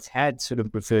 It always had sort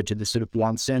of referred to the sort of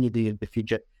uncertainty of the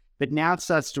future, but now it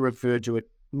starts to refer to it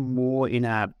more in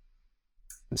a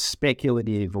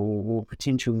speculative or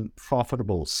potential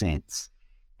profitable sense.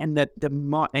 And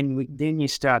then you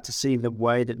start to see the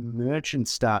way that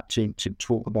merchants start to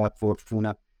talk about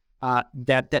Fortuna.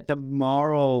 That the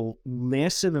moral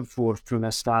lesson of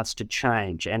Fortuna starts to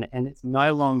change, and it's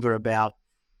no longer about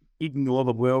ignore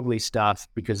the worldly stuff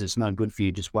because it's no good for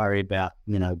you, just worry about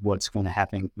what's going to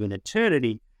happen in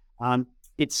eternity.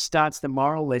 The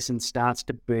moral lesson starts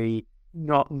to be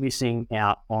not missing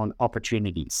out on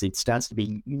opportunities. It starts to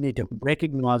be, you need to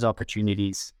recognize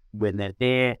opportunities when they're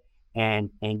there,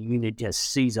 and you need to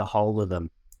seize a hold of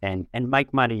them and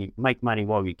make money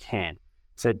while you can.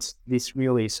 So it's this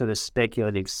really sort of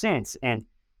speculative sense, and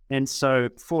so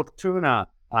Fortuna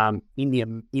in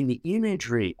the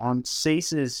imagery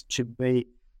ceases to be,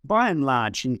 by and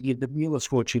large, the wheel of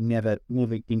fortune never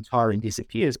entirely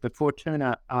disappears, but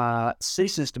Fortuna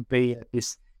ceases to be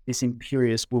this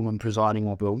imperious woman presiding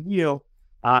over a wheel,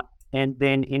 and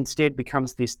then instead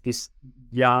becomes this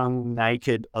young,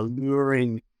 naked,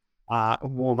 alluring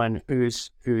woman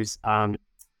who's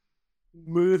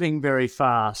moving very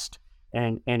fast.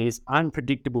 And is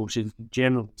unpredictable. She's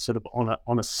generally sort of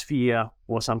on a sphere,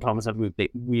 or sometimes a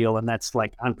wheel, and that's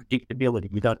like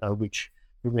unpredictability. We don't know which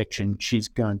direction she's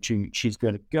going to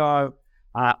go.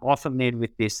 Often then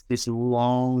with this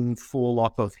long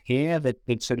forelock of hair that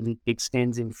sort of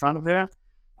extends in front of her,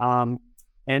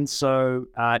 and so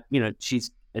she's.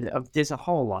 There's a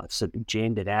whole lot of sort of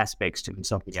gendered aspects to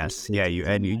this. Yes, yeah,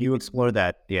 you explore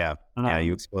that. Yeah,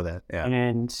 you explore that. Yeah,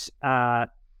 and.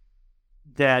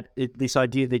 This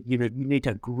idea that you need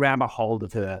to grab a hold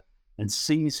of her and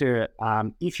seize her.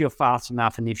 If you're fast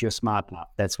enough and if you're smart enough,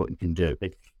 that's what you can do.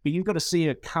 But you've got to see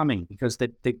her coming, because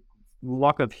the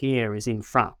lock of hair is in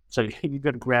front, so you've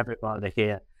got to grab her by the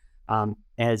hair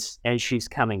as she's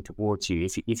coming towards you.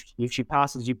 If she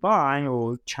passes you by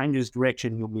or changes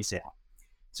direction, you'll miss out.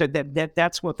 So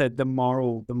that's what the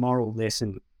moral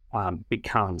lesson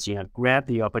becomes. Grab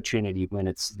the opportunity when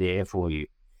it's there for you.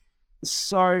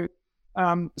 So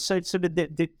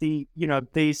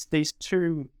these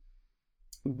two,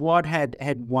 what had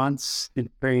once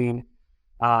been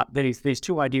these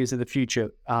two ideas of the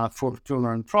future,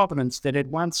 Fortuna and Providence, that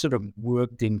had once sort of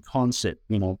worked in concert.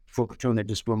 Fortuna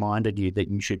just reminded you that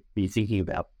you should be thinking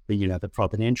about the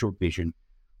providential vision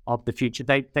of the future.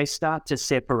 They start to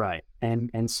separate,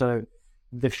 and so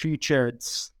the future,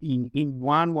 it's in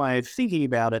one way of thinking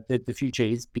about it, that the future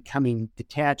is becoming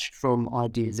detached from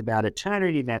ideas about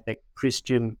eternity, that the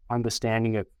Christian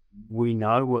understanding of we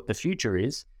know what the future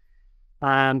is,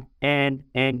 and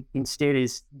instead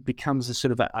becomes a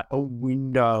sort of a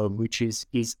window which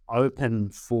is open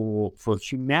for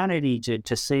humanity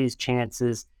to seize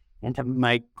chances and to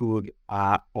make good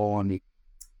on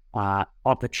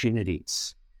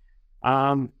opportunities.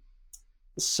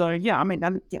 So yeah, I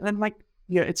mean, and like.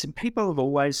 It's people have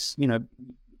always thought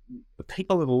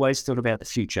about the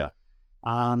future,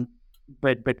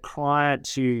 but prior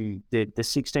to the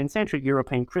 16th century,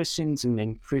 European Christians and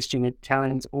then Christian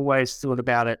Italians always thought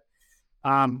about it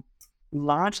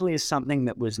largely as something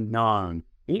that was known,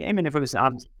 even if it was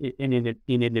in an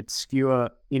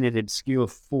obscure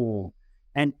form,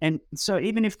 and so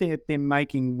even if they're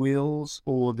making wills,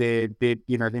 or they're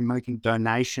making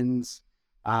donations.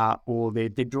 Or they're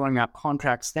drawing up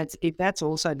contracts. That's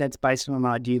based on an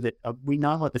idea that we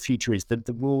know what the future is, that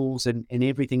the rules and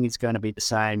everything is going to be the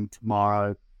same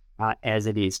tomorrow as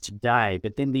it is today.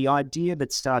 But then the idea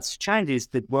that starts to change is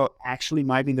that, well, actually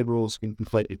maybe the rules can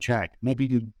completely change. Maybe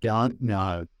you don't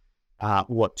know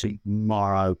what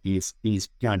tomorrow is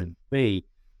going to be.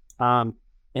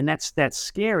 And that's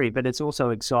scary, but it's also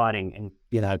exciting. And,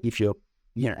 if you're,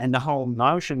 and the whole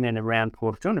notion then around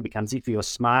Port of Toowoomba becomes, if you're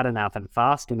smart enough and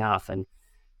fast enough, and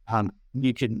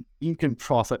you can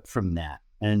profit from that.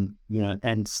 And,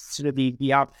 and sort of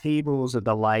the upheavals of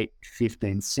the late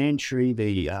 15th century,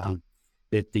 the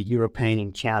European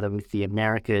encounter with the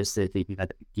Americas, the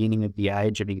beginning of the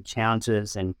age of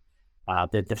encounters, and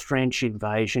the French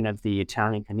invasion of the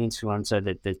Italian peninsula, and so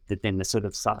that then the sort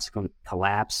of subsequent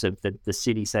collapse of the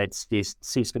city-state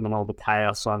system and all the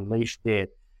chaos unleashed there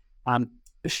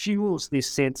fuels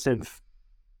this sense of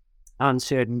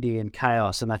uncertainty and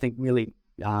chaos, and I think really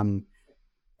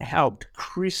helped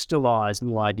crystallize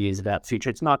new ideas about the future.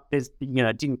 It's not, it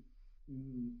didn't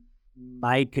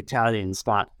make Italians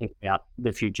start to think about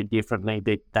the future differently.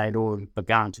 They'd already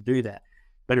begun to do that,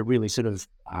 but it really sort of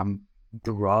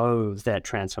drove that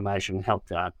transformation and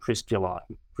helped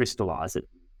crystallize it.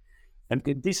 And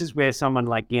this is where someone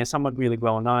like, someone really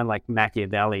well known like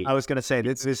Machiavelli. I was going to say,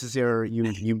 this is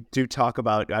you do talk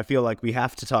about, I feel like we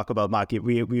have to talk about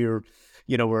Machiavelli. We're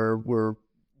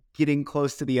getting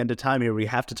close to the end of time here. We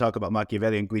have to talk about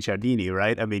Machiavelli and Guicciardini,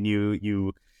 right? I mean,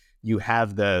 you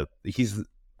have the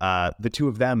two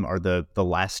of them are the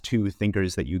last two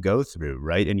thinkers that you go through,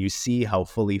 right? And you see how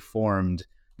fully formed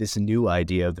this new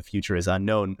idea of the future is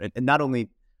unknown. And not only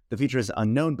the future is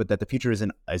unknown, but that the future is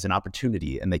an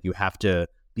opportunity, and that you have to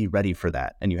be ready for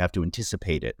that, and you have to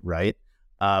anticipate it, right?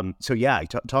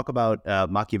 Talk about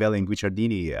Machiavelli and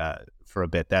Guicciardini for a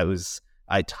bit.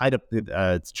 I tied up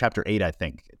it's chapter 8, I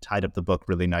think. It tied up the book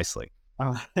really nicely.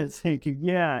 Thank you.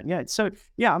 Yeah. So,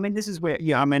 I mean, this is where,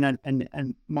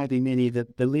 and maybe many of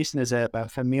the listeners are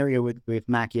familiar with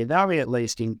Machiavelli, at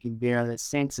least in various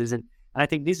senses. And I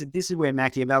think this is where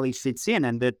Machiavelli fits in,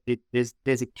 and that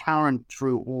there's a current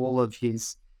through all of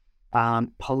his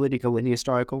political and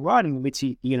historical writing, in which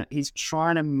he's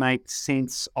trying to make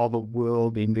sense of a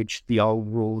world in which the old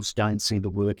rules don't seem to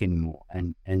work anymore.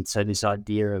 And so this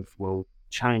idea of, well,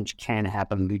 change can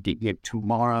happen.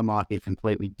 Tomorrow might be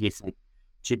completely different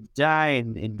today,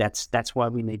 and that's why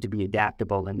we need to be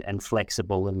adaptable and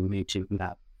flexible, and we need to,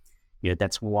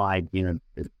 that's why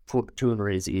Port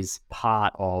Toowoomba is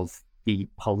part of the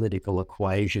political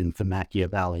equation for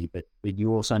Machiavelli. But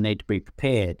you also need to be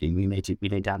prepared, and we need to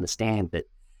understand that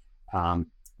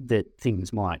that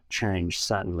things might change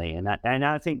suddenly. And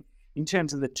I think in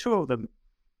terms of the two of them,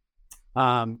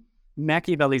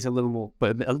 Machiavelli's a little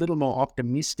more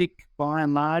optimistic by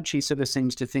and large. He sort of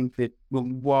seems to think that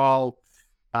while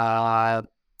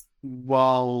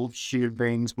human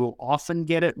beings will often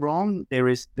get it wrong, there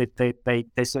is that they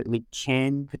certainly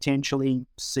can potentially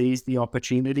seize the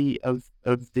opportunity of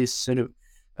this sort of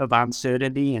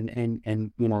uncertainty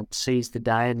and seize the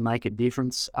day and make a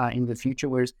difference in the future.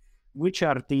 Whereas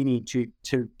Guicciardini,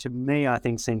 to me, I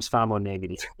think seems far more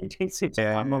negative. It seems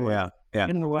far more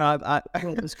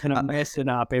it's kind of mess it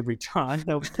up every time.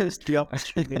 They'll just the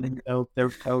opportunity.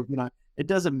 It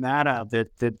doesn't matter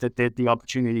that the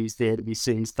opportunity is there to be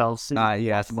seized. They'll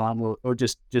seize one or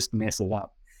just mess it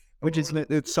up. Which is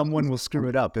that someone will screw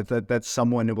it up. That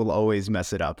someone will always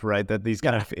mess it up, right? That these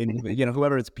kind of,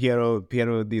 whoever it's Piero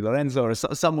di Lorenzo or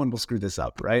someone will screw this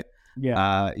up, right?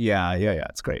 Yeah.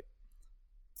 It's great.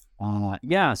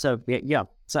 That's so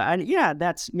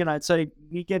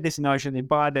you get this notion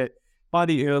that by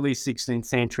the early 16th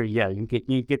century,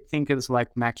 you get thinkers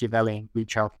like Machiavelli and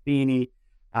Guicciardini,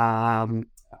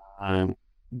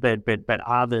 but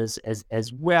others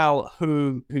as well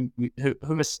who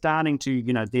are starting to,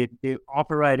 they're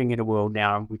operating in a world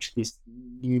now in which this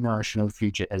new notion of the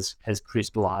future has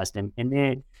crystallized, and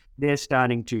they're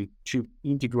starting to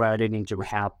integrate it into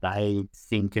how they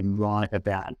think and write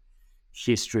about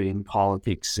history and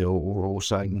politics, or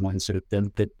also sort of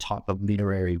the type of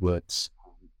literary works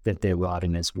that they're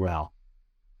writing as well.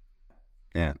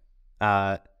 Yeah,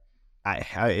 like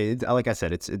I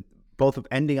said, both of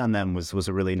ending on them was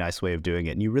a really nice way of doing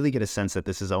it, and you really get a sense that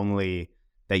this is only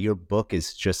that your book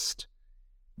is just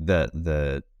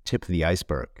the tip of the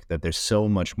iceberg. That there's so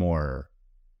much more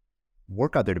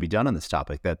work out there to be done on this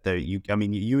topic. That you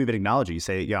even acknowledge it. You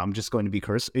say, I'm just going to be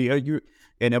you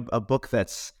in a book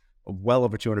that's well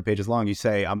over 200 pages long. You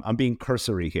say, I'm being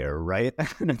cursory here, right?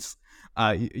 And it's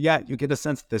you get a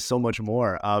sense that there's so much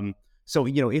more. So,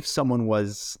 if someone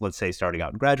was, let's say, starting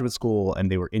out in graduate school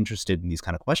and they were interested in these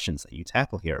kind of questions that you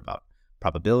tackle here about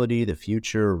probability, the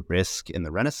future, risk in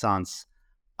the Renaissance,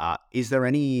 is there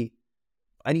any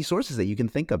sources that you can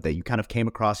think of that you kind of came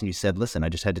across and you said, listen, I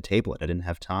just had to table it, I didn't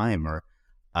have time? Or,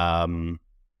 and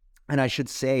I should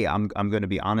say, I'm going to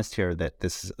be honest here that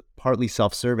this is partly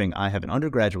self-serving. I have an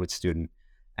undergraduate student,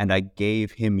 and I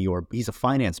gave him he's a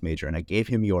finance major, and I gave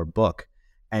him your book.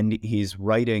 and he's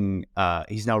writing.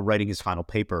 He's now writing his final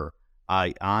paper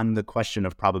on the question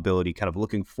of probability, kind of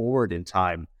looking forward in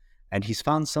time. And he's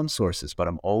found some sources, but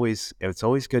it's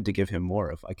always good to give him more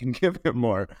if I can give him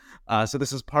more. So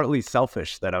this is partly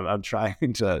selfish that I'm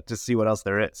trying to see what else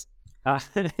there is.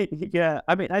 Yeah,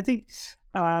 I mean, I think,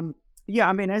 I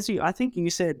mean, I think you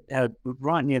said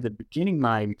right near the beginning,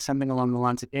 mate, something along the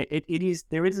lines of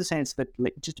there is a sense that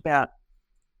just about,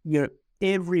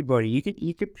 everybody,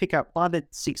 you could pick up by the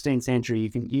 16th century,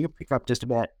 you could pick up just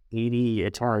about any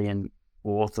Italian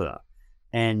author,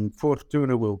 and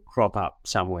Fortuna will crop up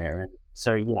somewhere. And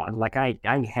so, like I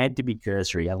had to be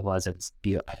cursory, otherwise it's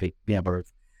be able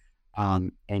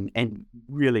and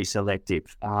really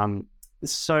selective.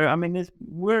 So I mean, there's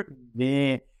work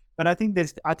there, but I think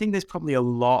there's probably a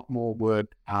lot more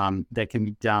work that can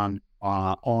be done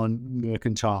on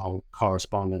mercantile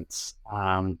correspondence,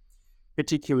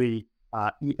 particularly.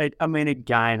 I mean,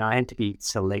 again, I had to be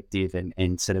selective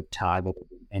and sort of target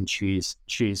and choose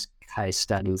case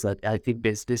studies. I think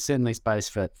there's certainly space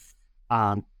for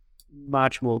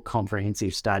much more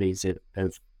comprehensive studies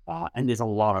of and there's a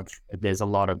lot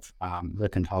of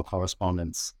mercantile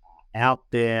correspondence out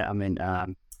there. I mean,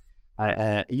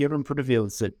 Jeroen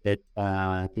Putteviels at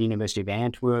the University of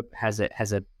Antwerp has a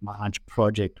large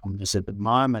project on this at the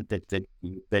moment. That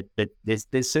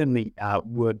there's certainly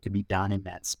work to be done in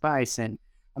that space, and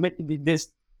I mean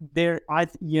I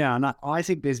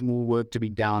think there's more work to be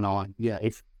done on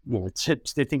if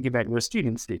to think about your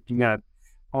students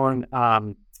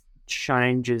on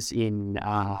changes in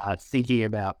thinking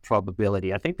about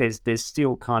probability. I think there's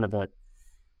still kind of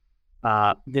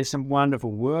there's some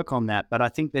wonderful work on that, but I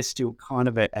think there's still kind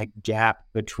of a gap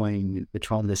between the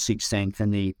 16th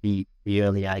and the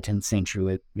early 18th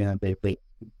century. It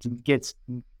gets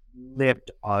left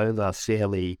over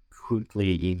fairly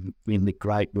quickly in the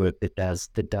great work that does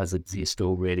exist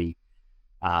already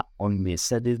on this.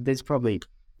 So there's probably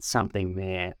something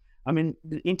there. I mean,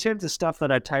 in terms of stuff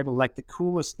that I table, like the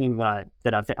coolest thing that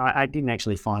I didn't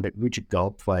actually find it. Richard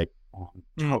Goldthwait.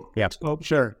 Sure.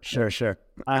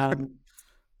 And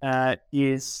that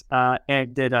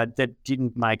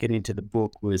didn't make it into the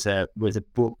book was a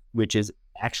book which is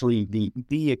actually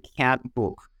the account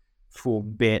book for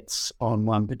bets on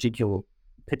one particular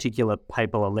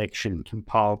papal election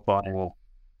compiled by a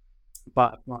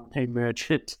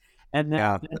merchant, and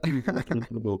that's into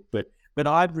the book. But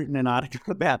I've written an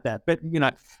article about that. But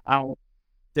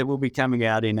that will be coming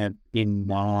out in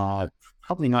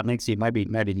probably not next year, maybe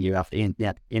the year after, in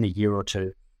a year or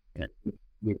two,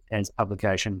 as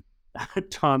publication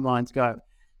timelines go.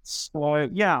 So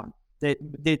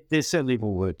there's certainly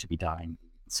more work to be done in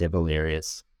several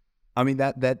areas. I mean,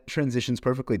 that transitions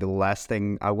perfectly to the last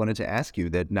thing I wanted to ask you.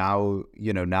 That now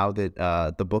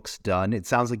that the book's done, it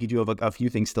sounds like you do have a few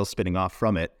things still spinning off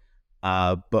from it.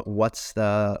 But what's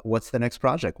the next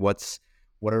project? What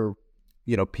are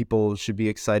people should be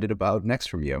excited about next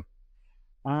from you?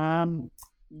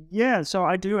 So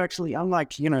I do actually,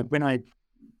 unlike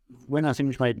when I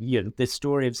finished my the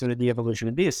story of sort of the evolution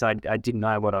of this, I didn't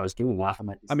know what I was doing.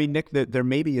 I mean, Nick, there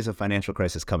maybe is a financial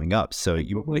crisis coming up, so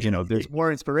there's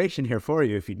more inspiration here for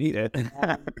you if you need it. And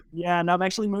I'm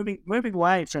actually moving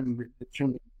away from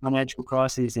financial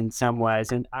crises in some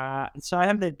ways, and so I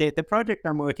have the project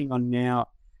I'm working on now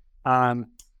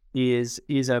is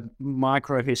a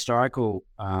micro historical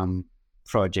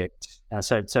project.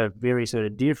 So it's a very sort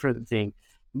of different thing,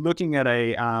 looking at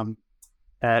a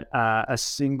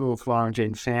single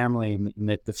Florentine family in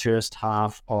the first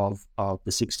half of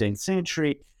the 16th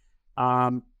century,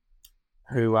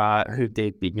 who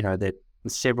did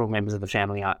several members of the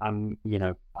family are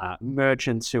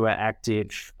merchants who are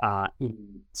active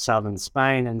in southern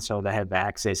Spain, and so they have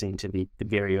access into the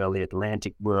very early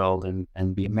Atlantic world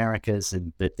and the Americas,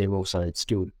 and but they're also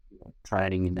still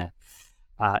trading in the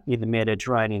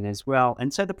Mediterranean as well.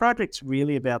 And so the project's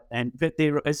really about,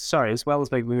 as well as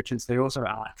being merchants, they're also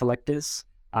art collectors,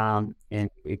 and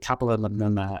a couple of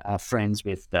them are friends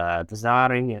with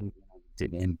Vasari and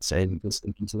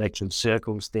intellectual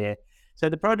circles there. So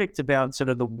the project's about sort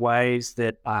of the ways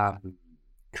that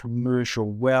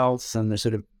commercial wealth and the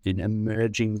sort of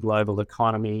emerging global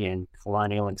economy and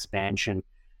colonial expansion,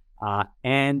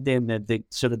 and then the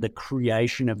sort of the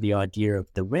creation of the idea of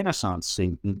the Renaissance,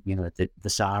 the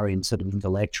Vasarian sort of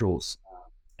intellectuals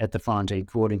at the Florentine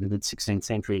court in the mid-16th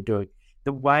century are doing,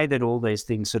 the way that all these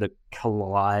things sort of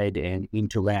collide and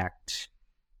interact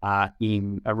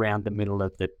in around the middle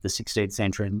of the 16th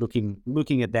century, and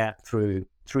looking at that through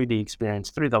the experience,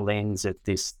 through the lens of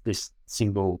this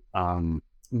single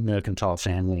mercantile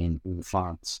family in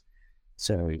Florence.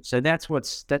 So that's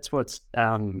what's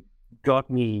got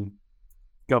me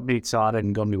got me excited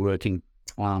and got me working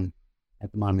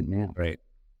at the moment now. Great.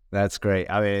 That's great.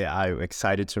 I mean, I'm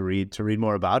excited to read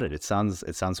more about it. It sounds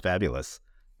fabulous.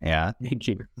 Yeah. Thank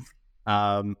you.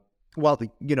 Well,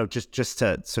 just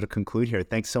to sort of conclude here,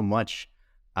 thanks so much.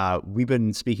 We've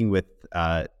been speaking with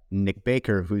Nick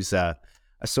Baker, who's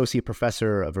associate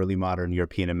professor of early modern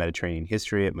European and Mediterranean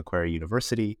history at Macquarie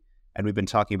University, and we've been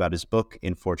talking about his book,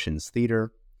 In Fortune's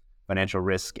Theater: Financial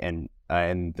Risk and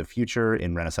the Future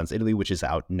in Renaissance Italy, which is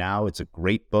out now. It's a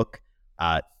great book.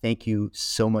 Thank you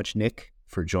so much, Nick,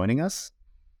 for joining us.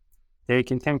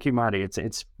 Thank you, Marty.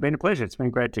 It's been a pleasure. It's been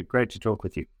great to talk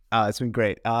with you. It's been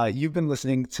great. You've been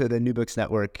listening to the New Books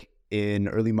Network in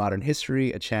Early Modern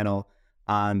History, a channel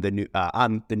on the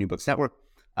New Books Network.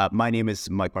 My name is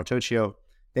Mike Martocchio.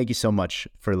 Thank you so much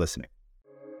for listening.